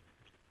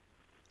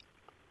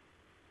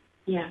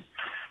 Yes.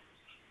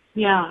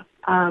 Yeah.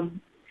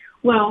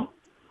 Well,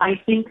 I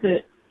think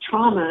that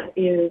trauma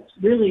is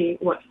really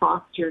what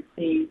fostered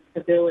these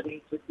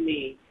abilities with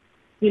me.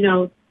 You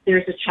know,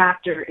 there's a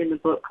chapter in the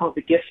book called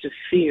The Gift of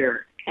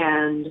Fear,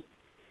 and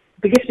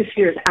The Gift of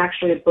Fear is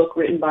actually a book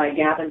written by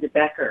Gavin de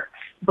Becker.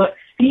 But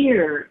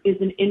fear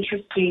is an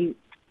interesting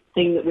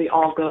thing that we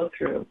all go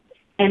through.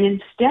 And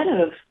instead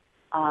of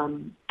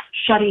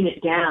shutting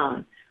it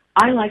down,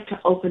 I like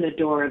to open a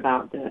door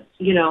about this.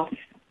 You know,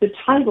 the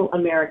title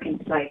American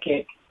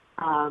Psychic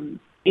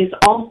is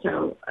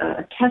also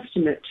a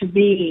testament to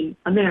being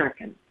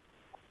American,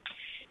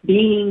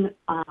 being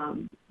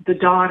the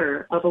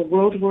daughter of a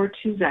World War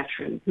II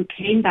veteran who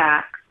came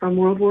back from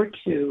World War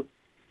II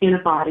in a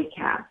body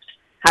cast,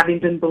 having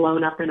been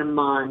blown up in a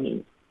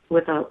mine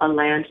with a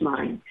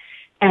landmine.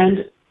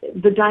 And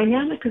the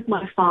dynamic of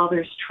my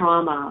father's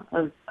trauma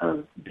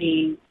of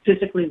being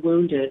physically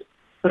wounded,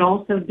 but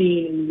also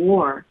being in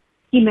war,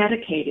 he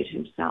medicated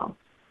himself.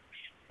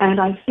 And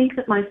I think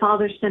that my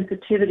father's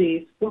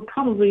sensitivities were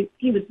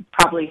he was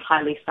probably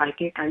highly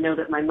psychic. I know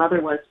that my mother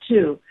was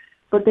too.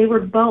 But they were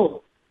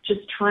both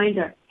just trying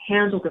to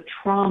handle the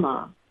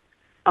trauma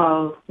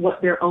of what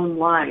their own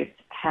lives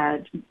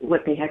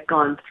what they had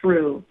gone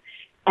through.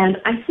 And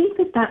I think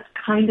that that's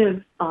kind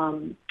of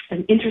an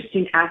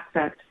interesting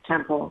aspect,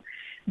 Temple,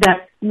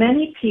 that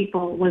many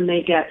people, when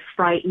they get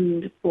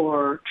frightened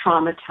or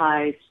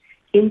traumatized,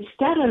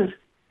 instead of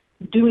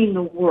doing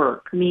the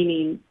work,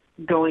 meaning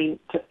going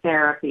to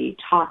therapy,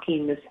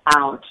 talking this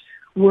out,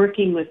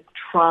 working with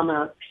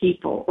trauma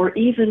people, or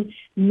even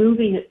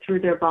moving it through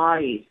their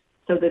bodies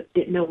so that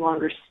it no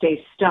longer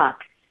stays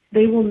stuck,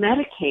 they will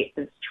medicate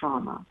this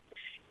trauma.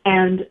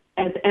 And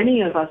as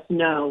any of us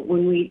know,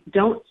 when we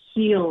don't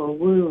heal a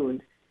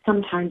wound,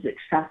 sometimes it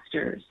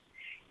festers.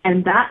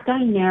 And that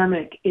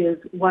dynamic is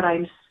what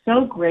I'm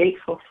so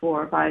grateful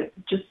for, by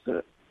just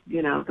the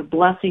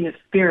blessing of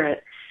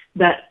spirit,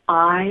 that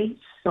I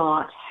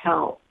sought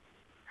help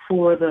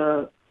for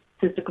the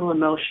physical,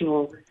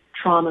 emotional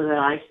trauma that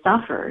I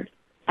suffered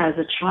as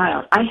a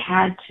child. I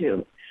had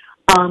to.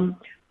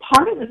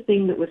 Part of the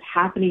thing that was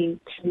happening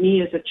to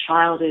me as a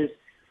child is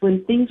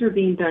when things were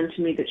being done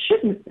to me that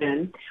shouldn't have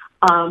been,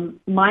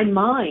 my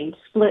mind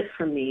split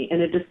from me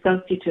in a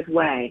dissociative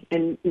way.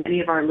 And many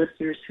of our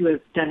listeners who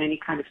have done any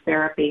kind of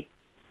therapy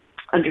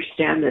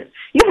understand this.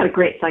 You had a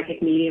great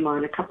psychic medium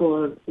on a couple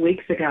of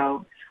weeks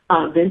ago.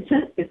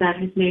 Vincent, is that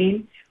his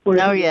name?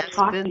 Where he was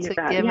talking Vincent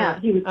about, Gibbon. yeah,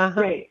 he was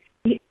great.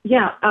 He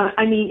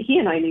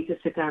and I need to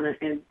sit down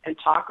and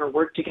talk or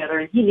work together,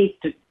 and he needs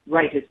to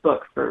write his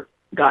book, for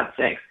God's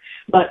sakes.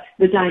 But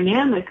the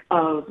dynamic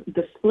of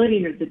the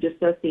splitting or the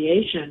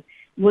dissociation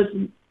was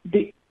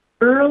the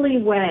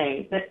early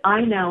way that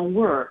I now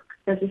work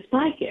as a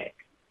psychic,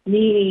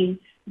 meaning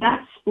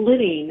that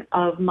splitting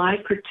of my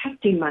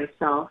protecting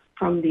myself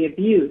from the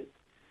abuse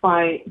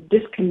by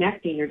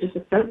disconnecting or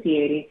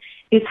disassociating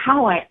is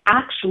how I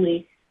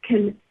actually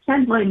can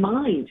send my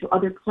mind to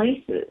other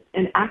places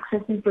and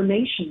access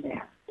information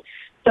there.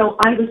 So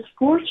I was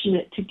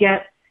fortunate to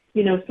get,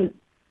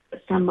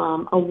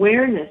 some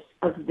awareness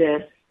of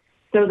this,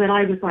 so that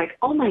I was like,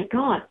 oh my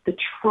God, the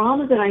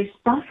trauma that I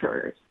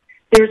suffered,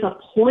 there's a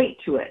point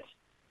to it.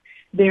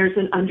 There's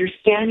an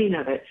understanding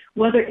of it,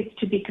 whether it's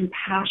to be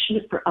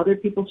compassionate for other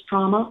people's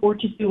trauma or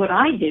to do what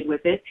I did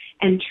with it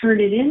and turn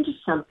it into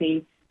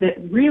something that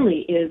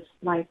really is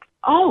like,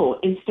 oh,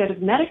 instead of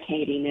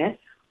medicating it,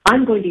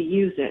 I'm going to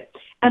use it.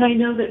 And I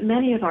know that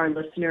many of our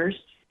listeners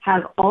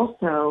have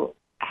also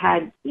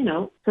had,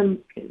 some,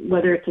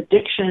 whether it's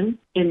addiction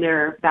in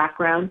their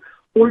background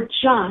or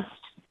just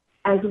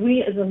as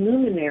we as the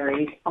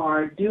luminaries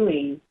are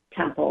doing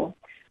Temple,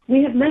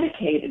 we have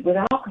medicated with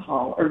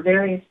alcohol or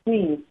various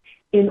things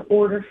in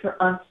order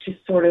for us to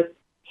sort of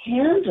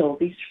handle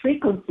these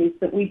frequencies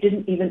that we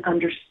didn't even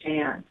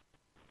understand.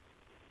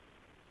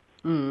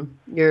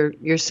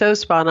 You're so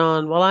spot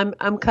on. Well,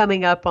 I'm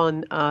coming up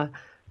on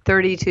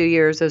 32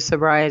 years of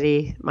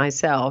sobriety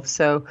myself.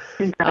 So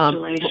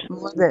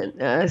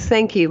congratulations.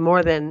 Thank you.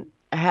 More than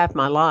half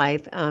my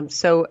life.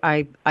 So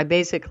I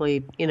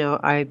basically,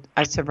 I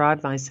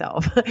survived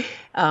myself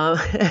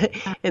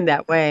in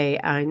that way.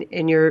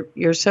 And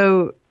you're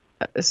so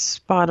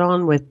spot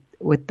on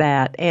with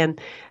that. And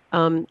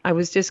I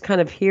was just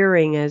kind of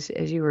hearing as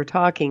you were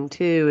talking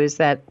too, is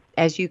that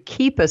as you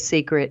keep a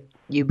secret,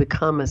 you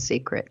become a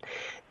secret.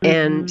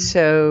 And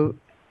so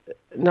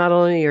not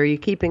only are you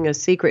keeping a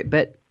secret,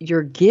 but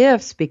your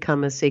gifts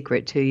become a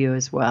secret to you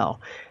as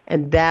well.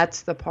 And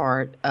that's the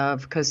part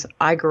of, because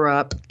I grew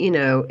up,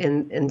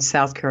 in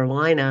South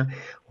Carolina,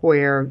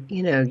 where,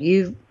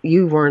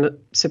 you weren't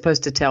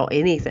supposed to tell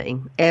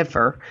anything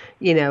ever,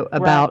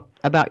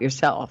 about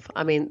yourself.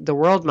 I mean, the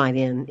world might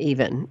end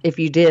even if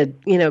you did,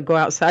 go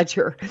outside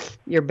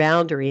your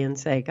boundary and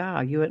say,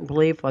 God, you wouldn't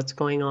believe what's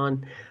going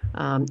on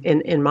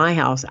in my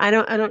house. I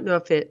don't know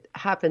if it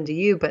happened to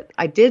you, but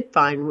I did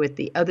find with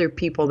the other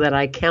people that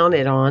I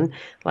counted on,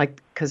 like,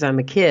 because I'm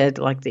a kid,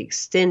 like the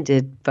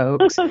extended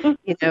folks,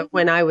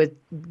 when I would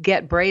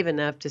get brave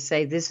enough to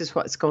say, this is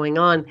what's going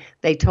on,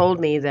 they told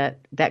me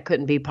that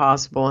couldn't be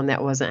possible and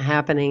that wasn't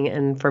happening,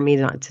 and for me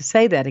not to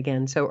say that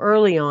again. So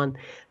early on,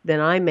 then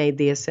I made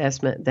the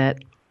assessment that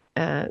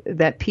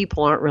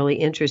people aren't really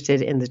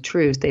interested in the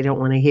truth. They don't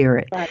want to hear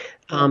it. Right.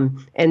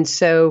 And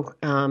so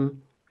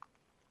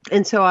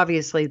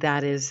obviously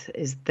that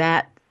is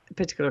that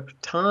particular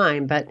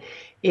time, but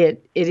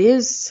it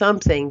is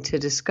something to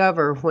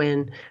discover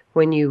when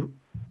you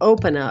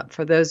open up.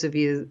 For those of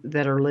you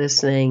that are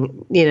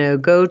listening,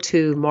 go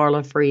to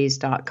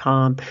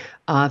marlafreeze.com,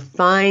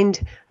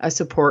 find a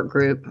support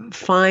group,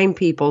 find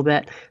people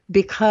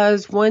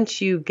because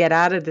once you get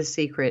out of the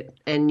secret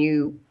and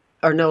you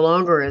are no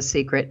longer a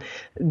secret,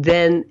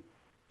 then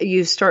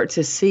you start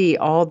to see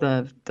all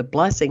the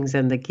blessings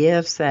and the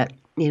gifts that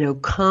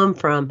come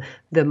from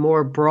the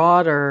more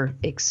broader,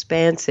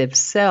 expansive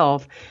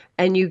self,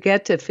 and you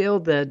get to feel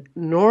the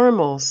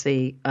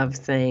normalcy of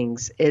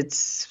things.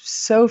 It's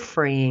so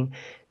freeing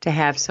to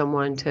have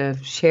someone to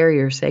share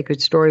your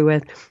sacred story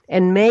with,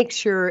 and make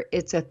sure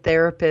it's a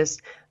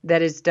therapist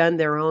that has done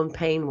their own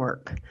pain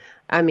work.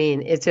 I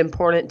mean, it's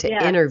important to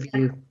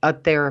interview a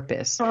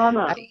therapist.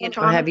 Trauma have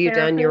you therapist.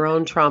 done your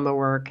own trauma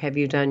work? Have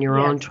you done your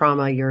own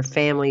trauma, your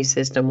family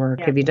system work?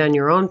 Have you done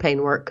your own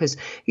pain work? Because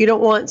you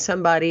don't want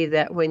somebody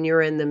that when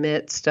you're in the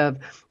midst of,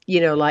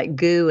 like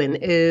goo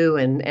and ooh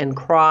and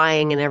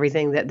crying and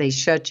everything, that they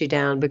shut you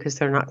down because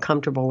they're not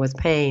comfortable with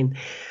pain.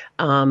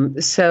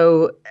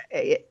 So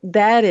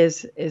that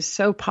is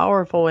so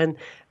powerful.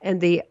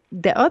 And the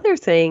other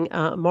thing,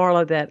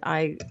 Marla, that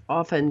I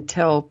often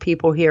tell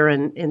people here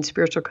in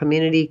spiritual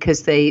community,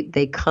 because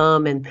they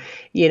come and,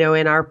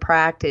 in our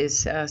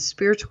practice,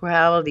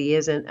 spirituality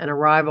isn't an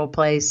arrival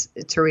place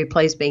to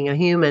replace being a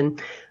human.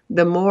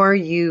 The more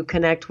you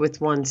connect with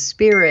one's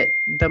spirit,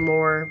 the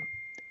more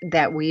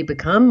that we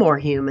become more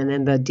human,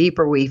 and the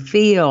deeper we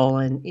feel,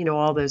 and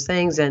all those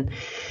things. And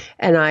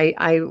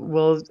I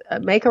will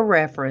make a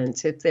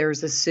reference if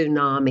there's a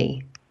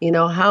tsunami.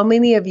 How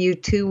many of you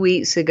 2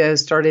 weeks ago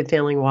started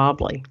feeling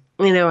wobbly?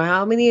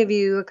 How many of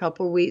you a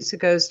couple of weeks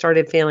ago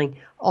started feeling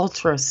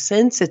ultra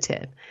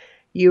sensitive?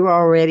 You are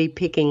already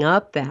picking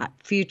up that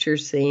future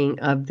seeing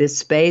of this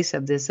space,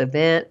 of this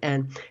event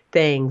and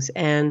things.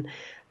 And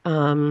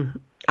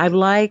I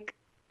like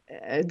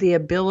the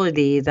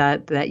ability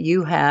that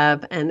you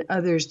have and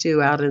others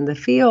do out in the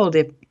field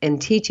in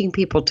teaching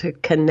people to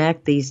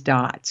connect these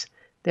dots.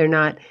 They're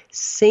not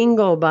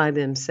single by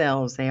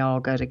themselves. They all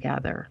go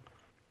together.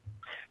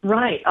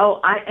 Right.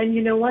 And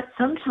you know what?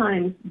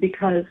 Sometimes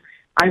because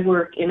I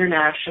work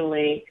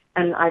internationally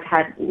and I've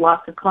had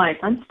lots of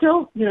clients, I'm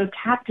still,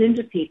 tapped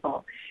into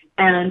people.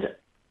 And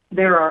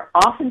there are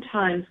often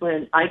times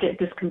when I get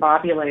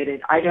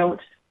discombobulated. I don't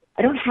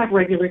have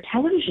regular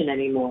television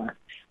anymore.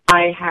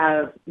 I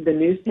have the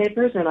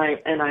newspapers and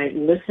I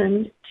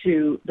listen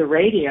to the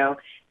radio,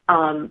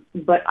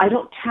 But I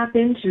don't tap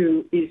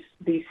into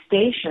these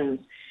stations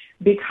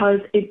because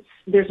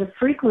there's a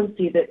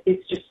frequency that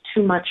it's just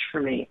too much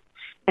for me.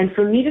 And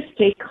for me to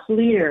stay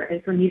clear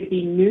and for me to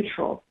be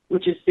neutral,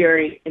 which is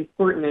very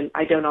important, and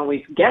I don't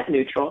always get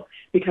neutral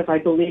because I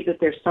believe that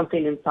there's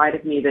something inside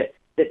of me that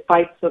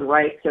fights for the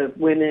rights of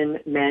women,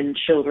 men,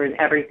 children,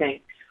 everything.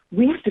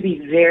 We have to be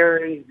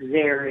very,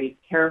 very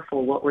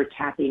careful what we're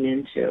tapping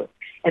into.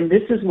 And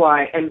this is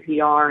why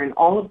NPR and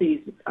all of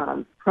these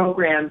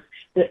programs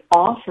that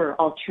offer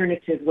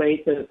alternative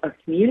ways of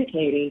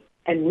communicating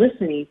and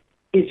listening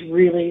is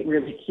really,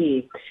 really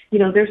key. You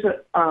know,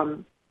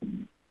 the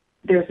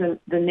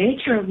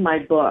nature of my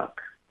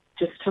book,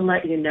 just to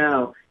let you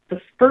know,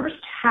 the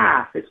first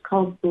half is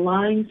called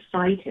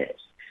blind-sighted,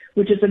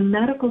 which is a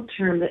medical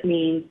term that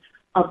means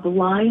a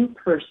blind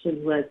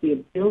person who has the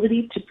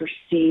ability to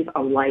perceive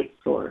a light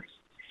source.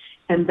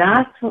 And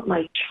that's what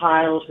my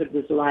childhood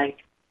was like.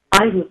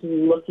 I was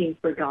looking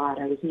for God.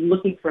 I was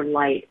looking for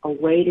light, a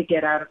way to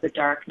get out of the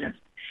darkness.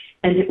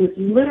 And it was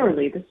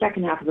literally, the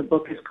second half of the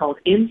book is called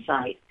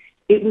Insight.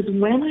 It was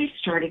when I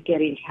started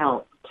getting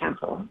help,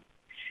 Temple,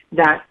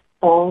 that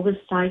all the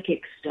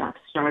psychic stuff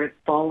started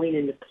falling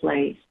into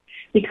place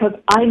because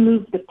I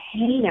moved the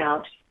pain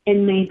out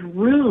and made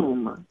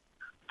room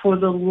for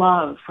the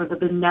love, for the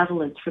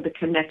benevolence, for the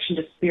connection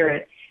to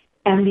spirit,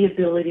 and the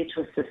ability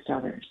to assist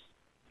others.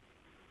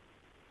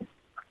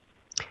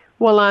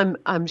 Well,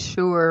 I'm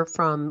sure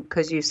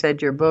because you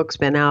said your book's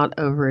been out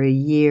over a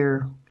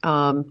year.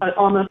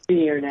 Almost a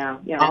year now.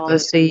 Yeah,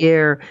 almost a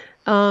year.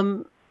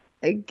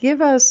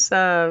 Give us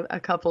a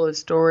couple of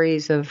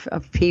stories of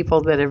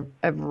people that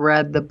have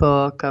read the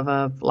book, of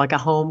a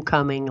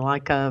homecoming,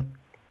 like a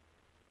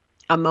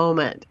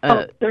moment.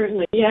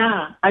 Certainly.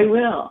 Yeah, I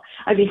will.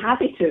 I'd be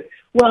happy to.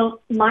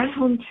 Well, my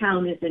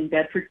hometown is in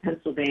Bedford,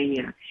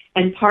 Pennsylvania,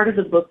 and part of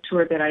the book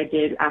tour that I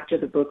did after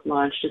the book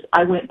launched is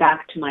I went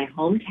back to my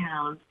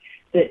hometown,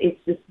 that it's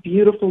this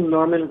beautiful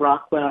Norman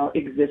Rockwell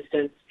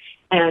existence,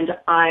 and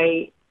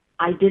I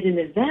did an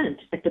event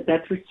at the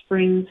Bedford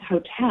Springs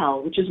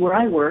Hotel, which is where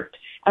I worked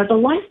as a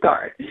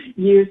lifeguard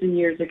years and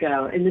years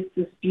ago, and it's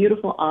this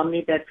beautiful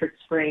Omni Bedford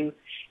Springs,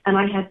 and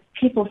I had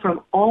people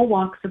from all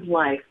walks of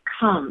life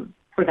come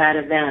for that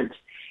event,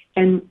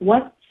 and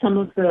what some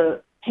of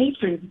the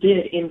patrons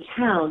did in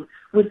town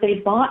was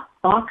they bought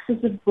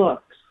boxes of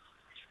books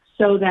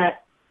so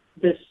that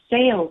the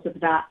sales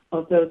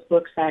of those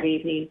books that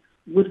evening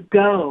would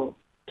go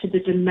to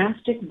the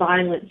Domestic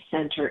Violence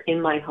Center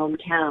in my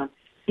hometown,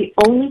 the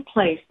only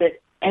place that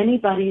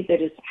anybody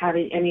that is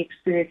having any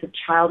experience of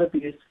child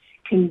abuse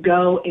can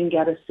go and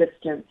get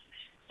assistance.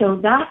 So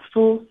that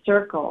full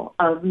circle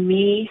of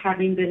me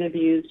having been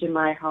abused in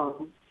my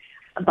home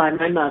by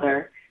my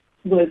mother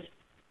was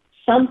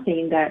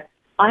something that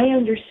I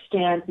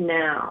understand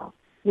now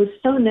was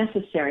so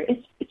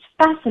necessary. It's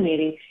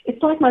fascinating.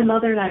 It's like my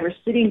mother and I were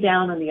sitting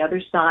down on the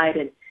other side,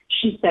 and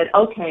she said,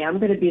 okay, I'm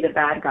going to be the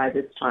bad guy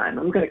this time.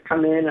 I'm going to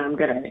come in and I'm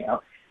going to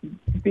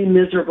be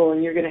miserable,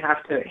 and you're going to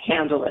have to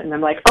handle it. And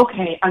I'm like,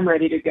 okay, I'm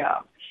ready to go.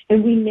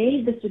 And we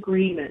made this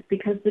agreement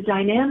because the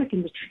dynamic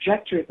and the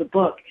trajectory of the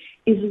book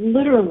is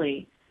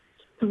literally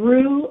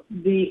through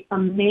the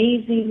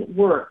amazing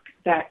work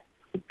that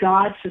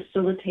God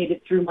facilitated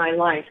through my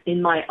life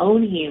in my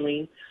own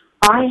healing.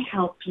 I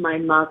helped my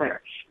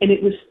mother, and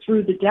it was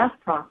through the death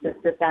process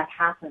that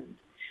happened.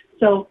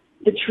 So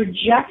the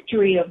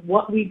trajectory of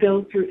what we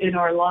go through in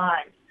our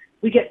lives,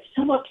 we get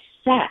so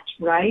upset,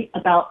 right,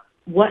 about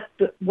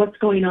what's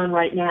going on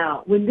right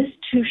now, when this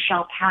too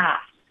shall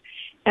pass.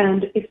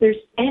 And if there's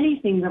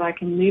anything that I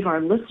can leave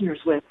our listeners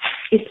with,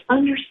 it's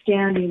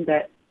understanding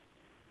that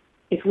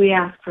if we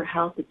ask for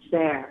help, it's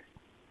there.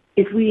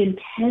 If we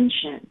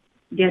intention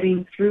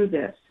getting through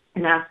this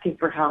and asking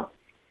for help,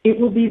 it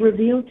will be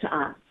revealed to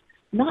us.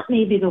 Not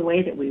maybe the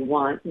way that we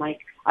want, like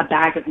a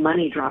bag of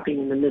money dropping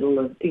in the middle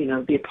of,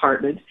 the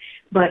apartment,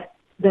 but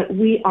that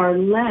we are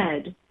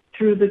led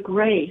through the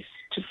grace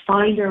to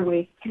find our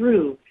way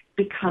through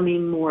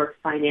becoming more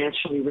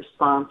financially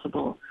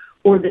responsible,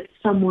 or that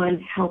someone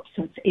helps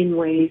us in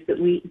ways that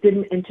we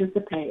didn't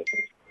anticipate,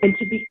 and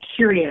to be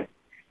curious,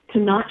 to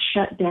not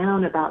shut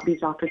down about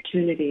these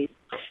opportunities.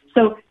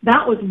 So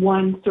that was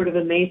one sort of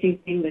amazing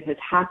thing that has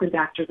happened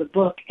after the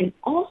book, and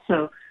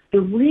also the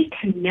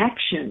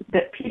reconnection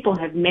that people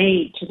have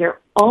made to their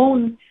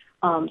own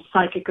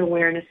psychic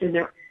awareness and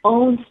their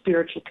own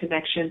spiritual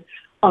connection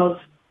of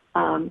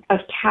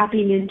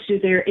tapping into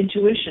their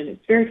intuition.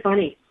 It's very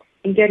funny.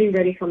 In getting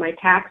ready for my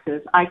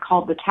taxes, I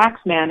called the tax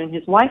man, and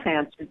his wife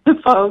answered the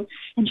phone,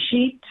 and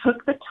she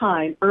took the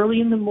time early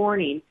in the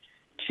morning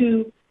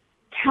to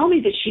tell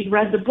me that she'd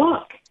read the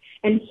book.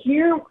 And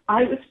here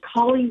I was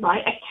calling my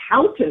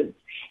accountant,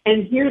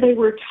 and here they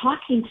were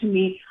talking to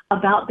me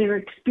about their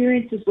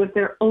experiences with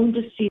their own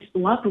deceased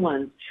loved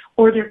ones,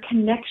 or their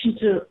connection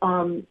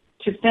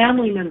to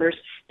family members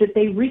that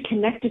they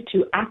reconnected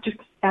to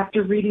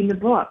after reading the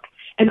book,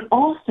 and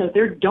also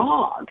their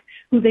dog,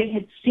 who they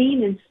had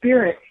seen in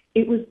spirit.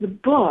 It was the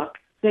book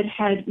that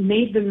had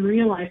made them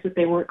realize that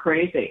they weren't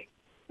crazy.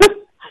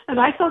 And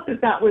I thought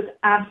that was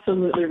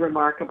absolutely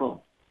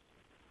remarkable.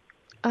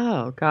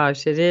 Oh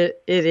gosh, it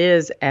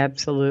is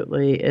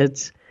absolutely.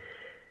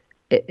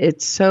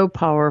 It's so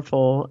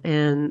powerful,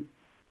 and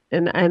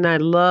I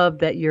love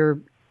that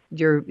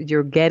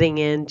you're getting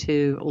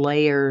into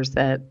layers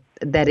that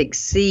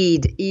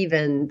exceed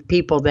even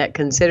people that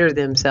consider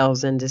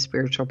themselves into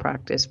spiritual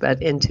practice,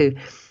 but into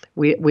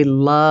we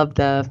love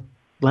the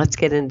let's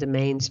get into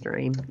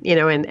mainstream,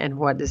 and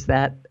what is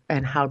that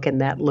and how can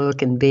that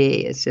look and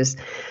be? It's just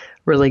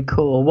really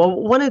cool. Well,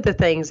 one of the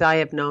things I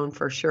have known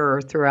for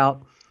sure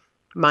throughout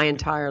my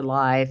entire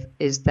life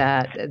is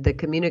that the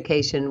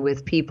communication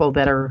with people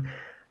that are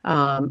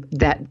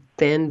that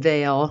thin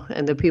veil,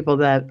 and the people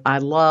that I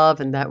love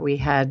and that we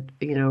had,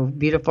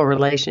 beautiful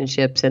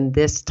relationships in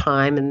this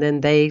time, and then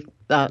they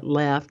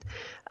left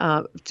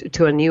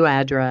to a new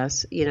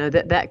address.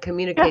 That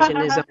communication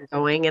is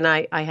ongoing, and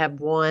I have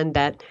one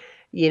that,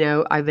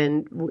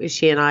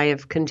 she and I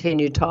have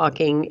continued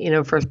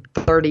talking, for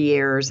 30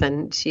 years,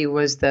 and she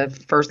was the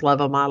first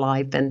love of my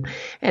life,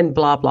 and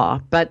blah, blah.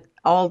 But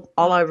all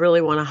I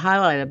really want to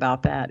highlight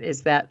about that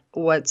is that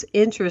what's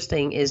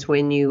interesting is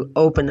when you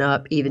open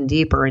up even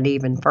deeper and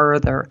even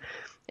further,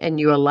 and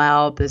you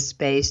allow the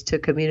space to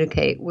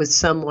communicate with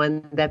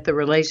someone that the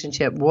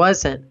relationship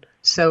wasn't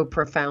so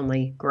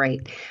profoundly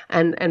great.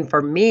 And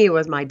for me,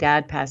 with my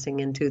dad passing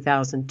in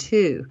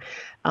 2002,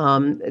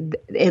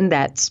 in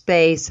that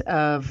space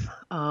of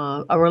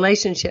a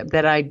relationship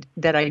that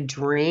I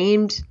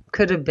dreamed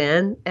could have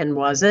been and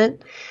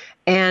wasn't,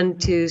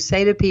 and to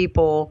say to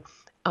people,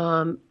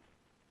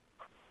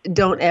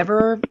 don't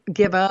ever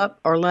give up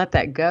or let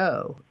that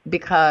go,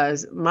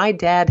 because my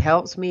dad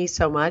helps me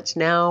so much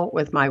now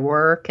with my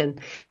work.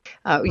 And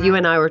you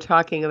and I were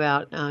talking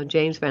about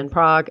James Van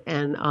Praagh,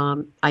 and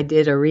I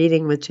did a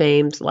reading with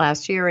James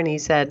last year, and he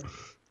said,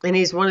 and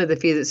he's one of the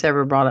few that's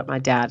ever brought up my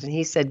dad, and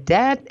he said,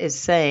 Dad is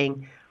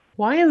saying,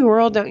 why in the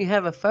world don't you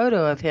have a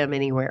photo of him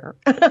anywhere?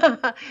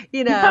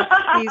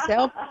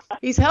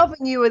 He's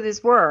helping you with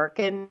his work.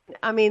 And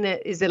I mean,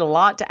 is it a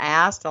lot to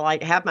ask to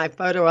have my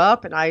photo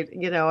up? And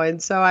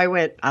and so I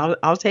went,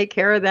 I'll take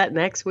care of that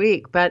next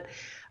week. But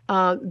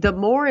the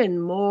more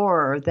and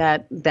more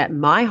that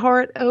my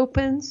heart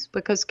opens,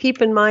 because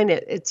keep in mind,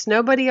 it's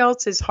nobody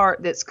else's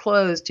heart that's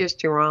closed,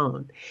 just your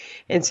own.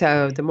 And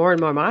so the more and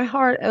more my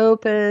heart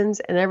opens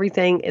and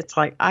everything, it's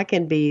like I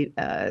can be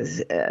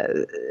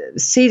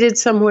seated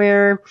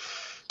somewhere,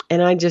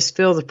 and I just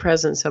feel the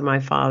presence of my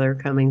Father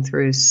coming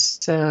through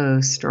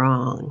so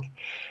strong.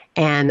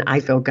 And I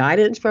feel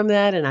guidance from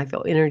that, and I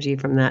feel energy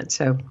from that.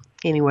 So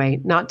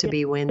anyway, not to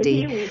be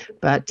windy,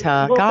 but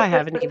I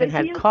haven't even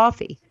had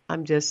coffee.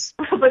 I'm just...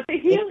 But the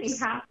healing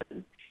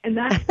happens, and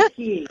that's the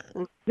key.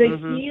 The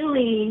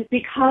healing,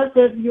 because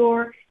of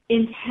your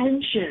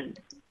intention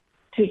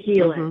to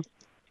heal it.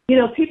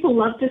 People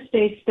love to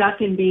stay stuck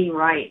in being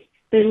right.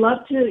 They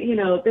love to,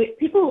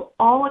 people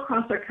all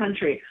across our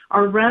country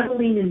are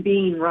reveling in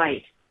being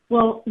right.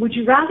 Well, would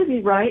you rather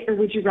be right, or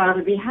would you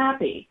rather be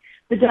happy?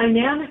 The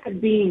dynamic of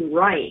being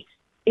right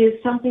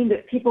is something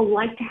that people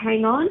like to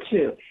hang on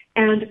to.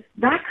 And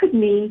that could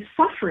mean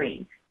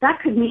suffering.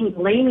 That could mean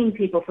blaming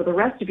people for the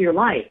rest of your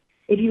life.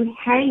 If you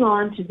hang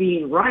on to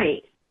being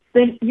right,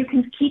 then you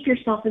can keep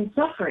yourself in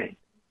suffering.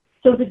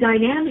 So the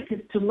dynamic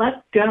is to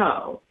let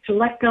go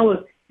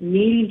of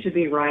needing to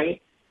be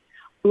right,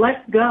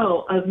 let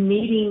go of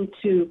needing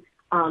to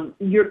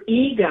your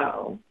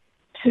ego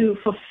to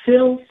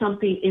fulfill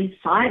something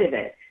inside of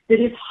it that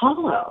is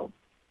hollow.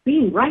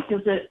 Being right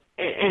doesn't,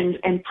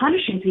 and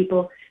punishing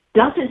people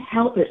doesn't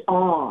help at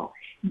all.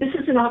 This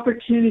is an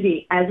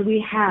opportunity, as we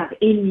have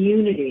in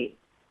unity,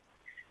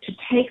 to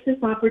take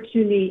this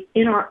opportunity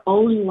in our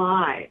own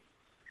lives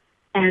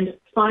and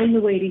find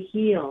the way to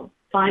heal,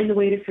 find the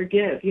way to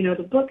forgive.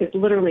 The book is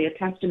literally a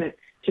testament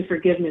to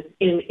forgiveness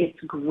in its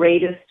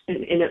greatest,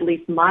 in at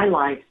least my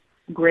life's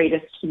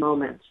greatest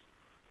moment.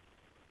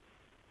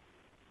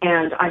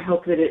 And I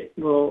hope that it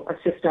will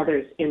assist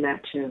others in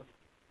that too.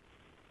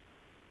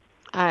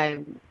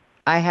 I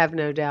have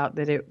no doubt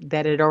that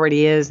it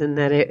already is, and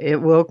that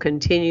it will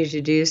continue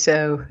to do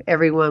so.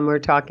 Everyone, we're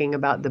talking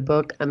about the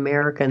book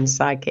American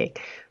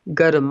Psychic.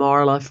 Go to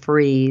Marla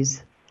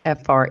Frees,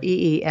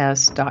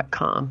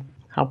 FREES.com.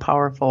 How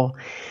powerful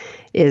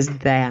is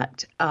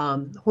that?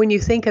 When you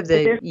think of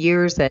the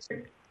years that,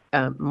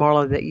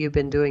 Marla, that you've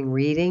been doing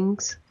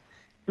readings,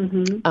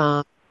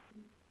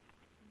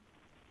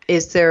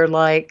 is there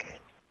like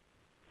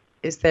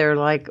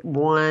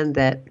one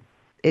that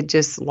it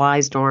just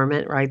lies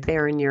dormant right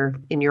there in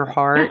your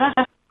heart?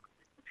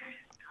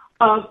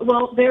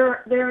 Well,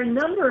 there are a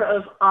number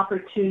of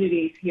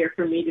opportunities here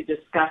for me to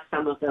discuss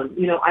some of them.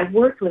 I've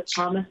worked with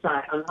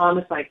homicide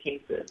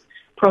cases,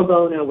 pro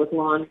bono with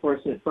law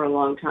enforcement for a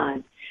long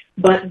time.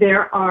 But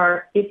there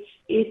was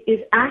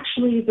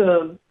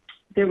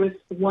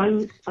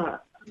one,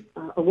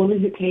 a woman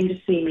who came to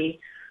see me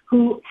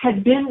who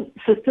had been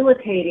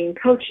facilitating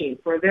coaching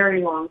for a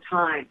very long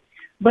time,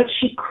 but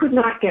she could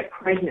not get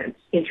pregnant,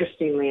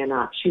 interestingly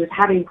enough. She was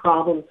having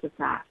problems with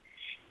that.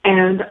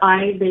 And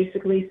I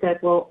basically said,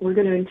 well, we're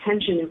going to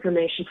intention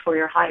information for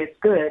your highest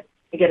good.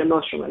 I get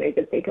emotional when I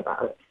even think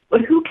about it.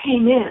 But who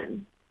came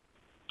in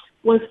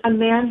was a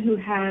man who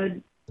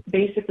had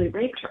basically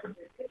raped her.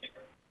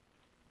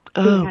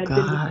 Oh,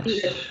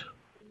 gosh.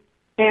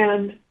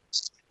 And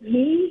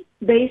he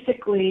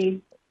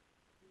basically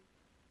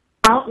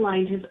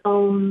outlined his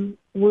own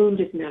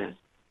woundedness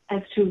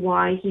as to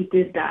why he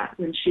did that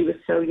when she was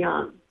so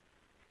young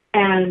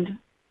and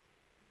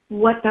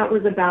what that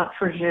was about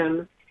for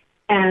him.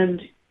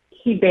 And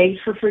he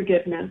begged for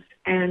forgiveness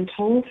and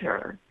told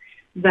her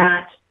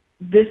that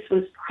this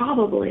was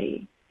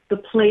probably the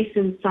place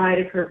inside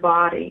of her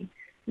body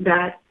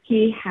that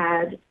he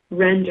had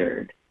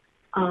rendered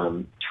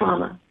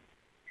trauma.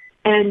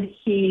 And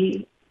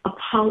he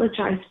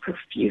apologized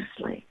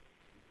profusely.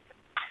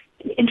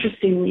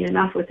 Interestingly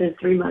enough, within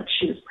 3 months,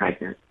 she was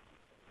pregnant.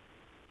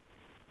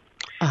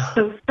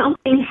 So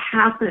something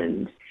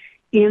happened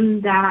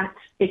in that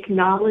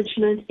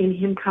acknowledgement, in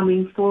him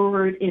coming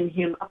forward, in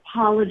him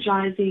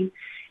apologizing.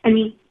 I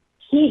mean,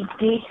 he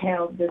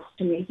detailed this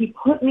to me. He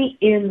put me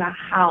in the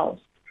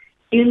house,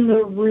 in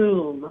the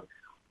room,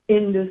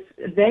 in this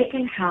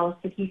vacant house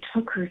that he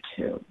took her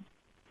to,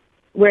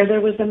 where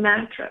there was a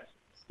mattress.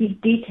 He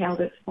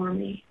detailed it for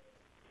me.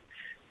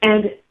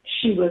 And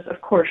she was,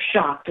 of course,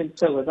 shocked, and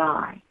so was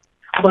I.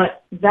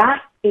 But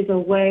that is a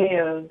way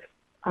of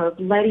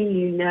letting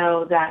you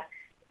know that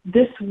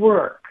this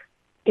work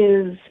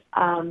is,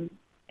 and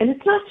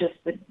it's not just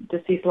the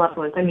deceased loved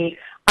ones. I mean,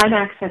 I'm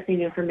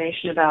accessing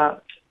information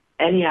about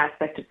any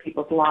aspect of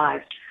people's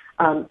lives.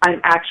 I'm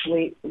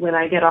actually, when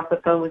I get off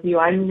the phone with you,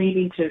 I'm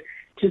leaving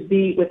to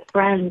be with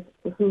friends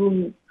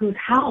whose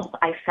house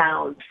I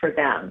found for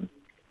them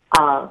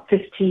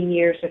 15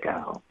 years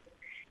ago,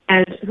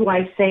 and who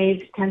I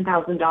saved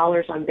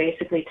 $10,000 on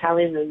basically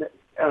telling them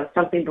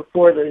something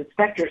before the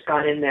inspectors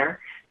got in there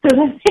so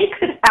that they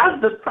could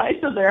have the price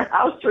of their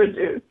house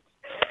reduced.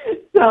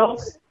 So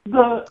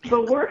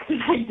the work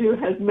that I do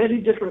has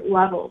many different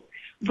levels,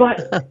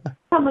 but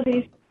some of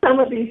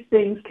these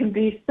things can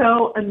be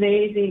so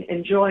amazing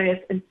and joyous,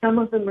 and some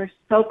of them are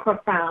so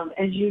profound,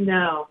 as you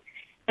know.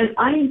 And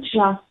I am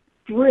just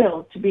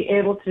thrilled to be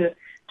able to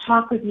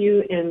talk with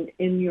you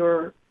in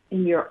your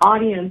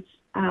audience.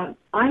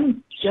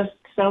 I'm just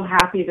so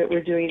happy that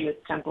we're doing this,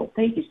 Temple.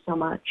 Thank you so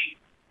much.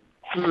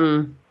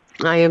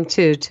 I am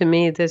too. To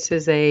me, this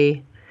is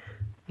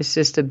it's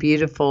just a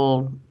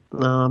beautiful,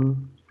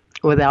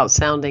 without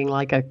sounding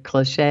like a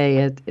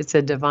cliche, it's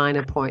a divine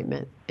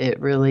appointment. It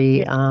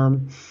really,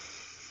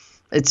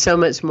 it's so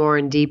much more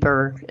and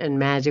deeper and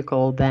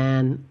magical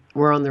than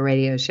we're on the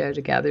radio show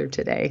together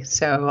today.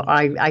 So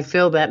I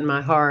feel that in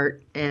my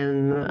heart,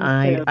 and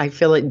I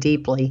feel it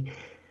deeply,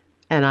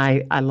 and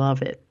I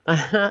love it.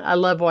 I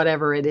love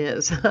whatever it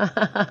is.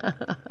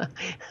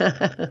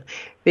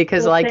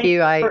 Because like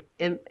you, I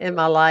in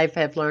my life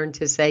have learned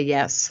to say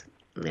yes,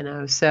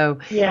 so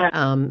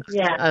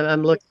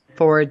I'm looking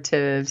forward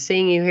to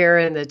seeing you here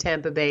in the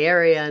Tampa Bay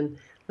area and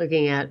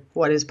looking at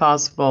what is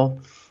possible,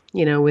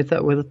 with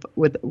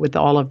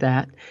all of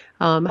that.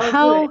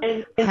 How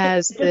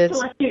has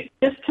this?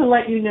 Just to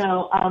let you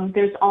know,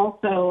 there's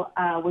also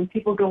when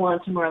people go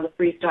on to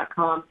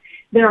marlafreeze.com,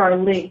 there are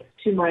links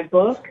to my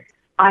book.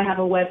 I have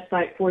a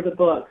website for the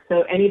book,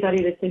 so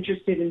anybody that's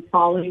interested in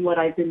following what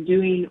I've been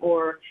doing,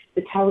 or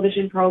the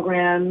television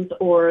programs,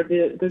 or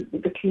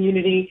the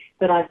community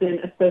that I've been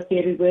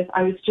associated with.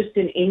 I was just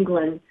in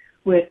England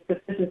with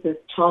the physicist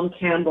Tom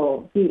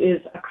Campbell, who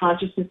is a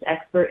consciousness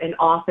expert and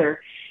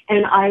author,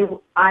 and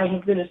I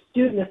have been a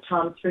student of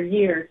Tom's for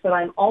years, but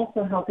I'm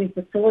also helping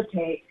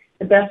facilitate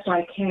the best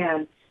I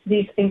can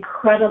these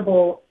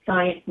incredible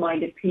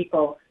science-minded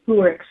people who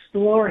are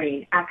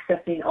exploring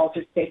accessing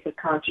altered states of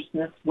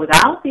consciousness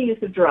without the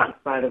use of drugs,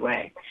 by the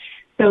way,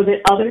 so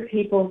that other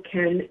people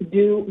can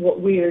do what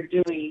we are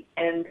doing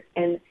and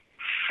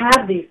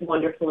have these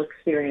wonderful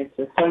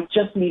experiences. So I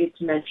just needed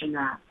to mention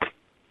that.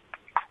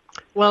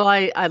 Well,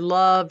 I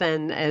love,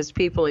 and as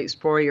people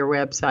explore your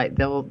website,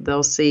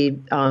 they'll see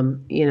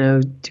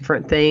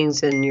different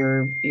things in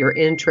your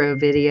intro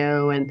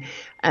video, and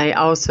I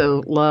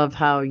also love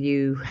how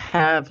you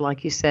have,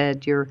 like you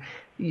said,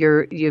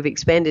 you've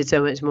expanded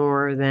so much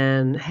more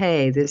than,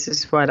 hey, this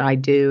is what I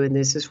do and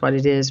this is what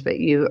it is, but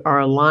you are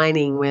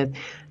aligning with,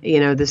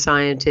 the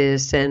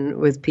scientists and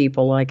with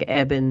people like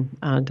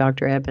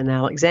Dr. Eben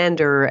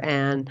Alexander,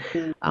 and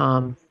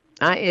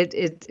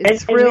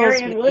it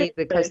thrills me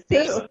because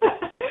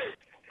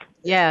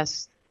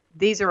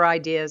these are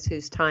ideas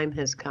whose time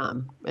has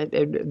come.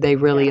 They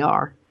really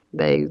are.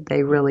 They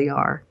really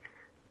are.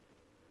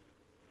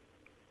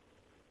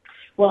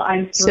 Well,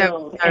 I'm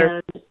thrilled.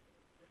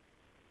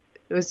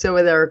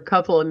 So there are a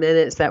couple of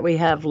minutes that we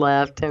have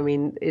left. I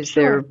mean, is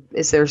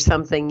there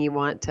something you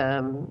want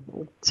to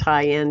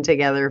tie in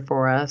together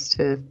for us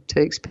to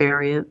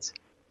experience?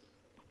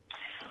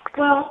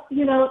 Well,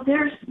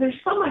 there's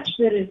so much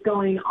that is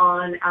going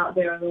on out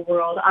there in the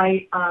world.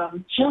 I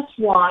just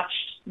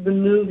watched the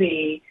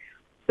movie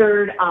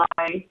Third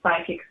Eye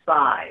Psychic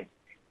Spies,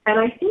 And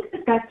I think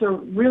that that's a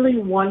really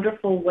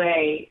wonderful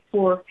way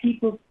for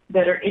people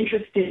that are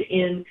interested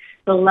in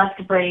the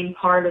left brain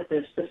part of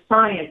this, the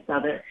science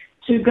of it,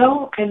 to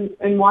go and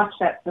watch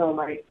that film.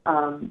 I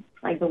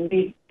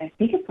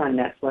think it's on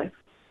Netflix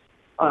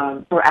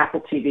or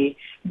Apple TV,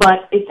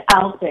 but it's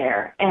out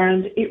there.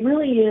 And it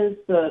really is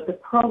the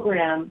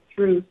program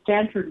through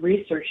Stanford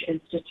Research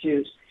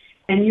Institute.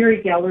 And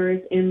Uri Geller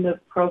is in the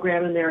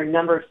program, and there are a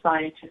number of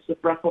scientists with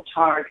Russell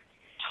Targ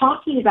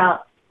talking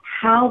about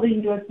how the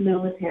U.S.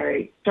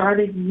 military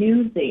started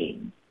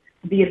using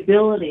the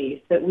abilities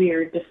that we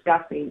are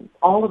discussing,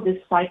 all of this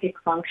psychic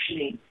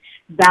functioning.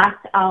 That's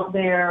out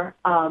there.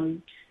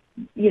 Of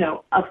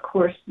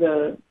course,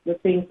 the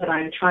things that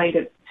I'm trying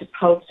to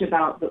post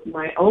about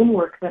my own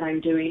work that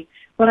I'm doing.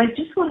 But I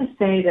just want to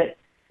say that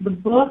the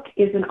book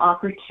is an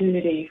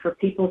opportunity for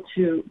people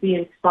to be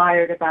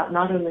inspired about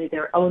not only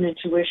their own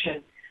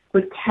intuition,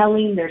 but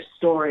telling their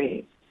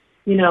stories.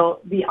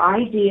 The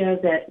idea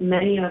that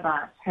many of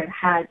us have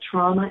had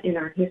trauma in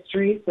our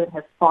histories that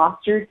has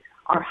fostered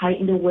our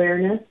heightened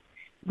awareness,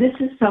 this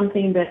is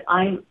something that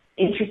I'm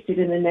interested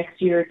in the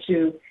next year or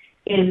two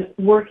in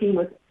working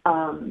with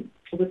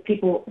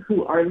people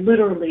who are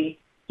literally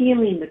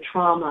healing the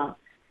trauma,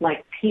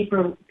 like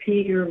Peter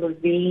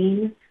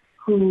Levine,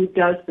 who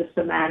does the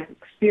somatic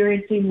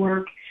experiencing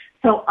work.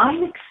 So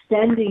I'm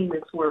extending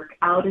this work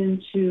out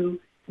into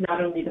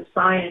not only the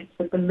science,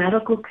 but the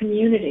medical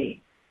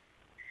community,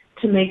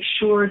 to make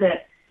sure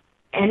that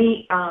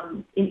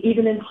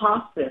even in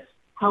hospice,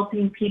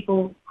 helping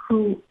people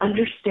who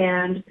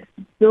understand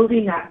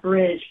building that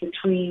bridge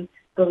between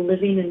the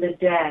living and the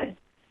dead,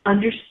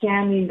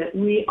 understanding that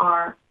we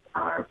are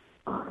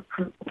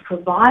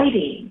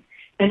providing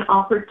an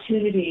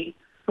opportunity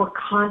for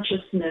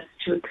consciousness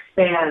to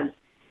expand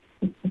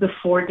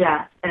before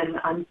death. And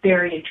I'm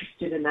very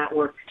interested in that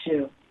work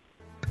too.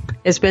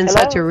 It's been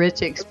such a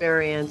rich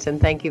experience,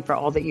 and thank you for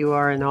all that you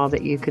are and all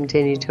that you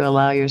continue to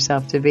allow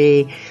yourself to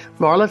be.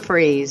 Marla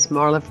Frees,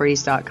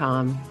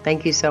 marlafrees.com.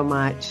 Thank you so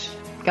much.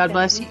 God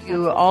bless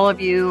you, all of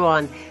you,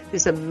 on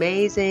this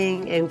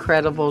amazing,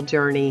 incredible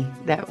journey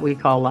that we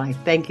call life.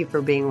 Thank you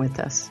for being with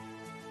us.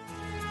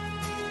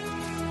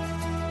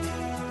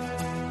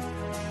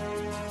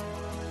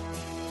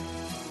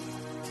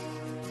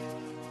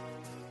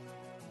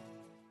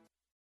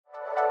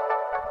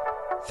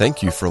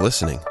 Thank you for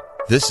listening.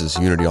 This is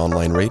Unity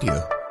Online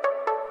Radio,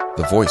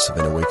 the voice of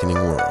an awakening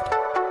world.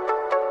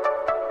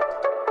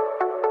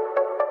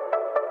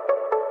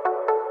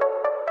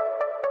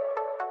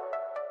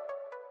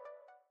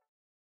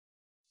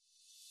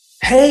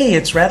 Hey,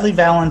 it's Radley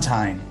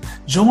Valentine.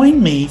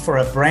 Join me for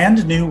a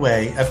brand new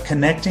way of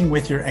connecting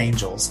with your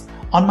angels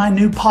on my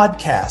new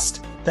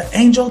podcast, The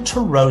Angel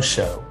Tarot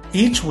Show.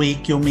 Each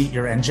week, you'll meet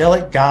your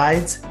angelic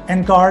guides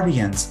and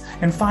guardians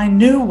and find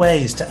new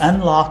ways to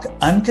unlock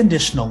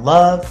unconditional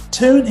love,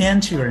 tune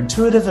into your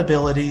intuitive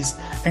abilities,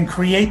 and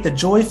create the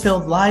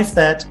joy-filled life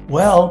that,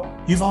 well,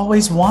 you've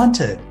always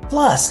wanted.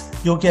 Plus,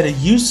 you'll get a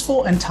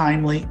useful and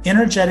timely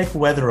energetic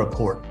weather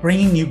report,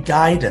 bringing you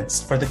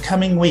guidance for the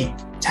coming week.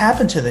 Tap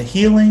into the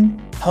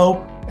healing,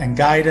 hope, and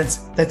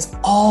guidance that's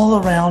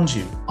all around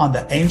you on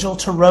the Angel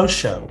Tarot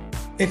Show,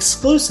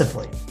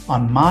 exclusively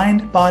on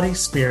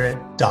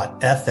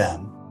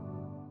mindbodyspirit.fm.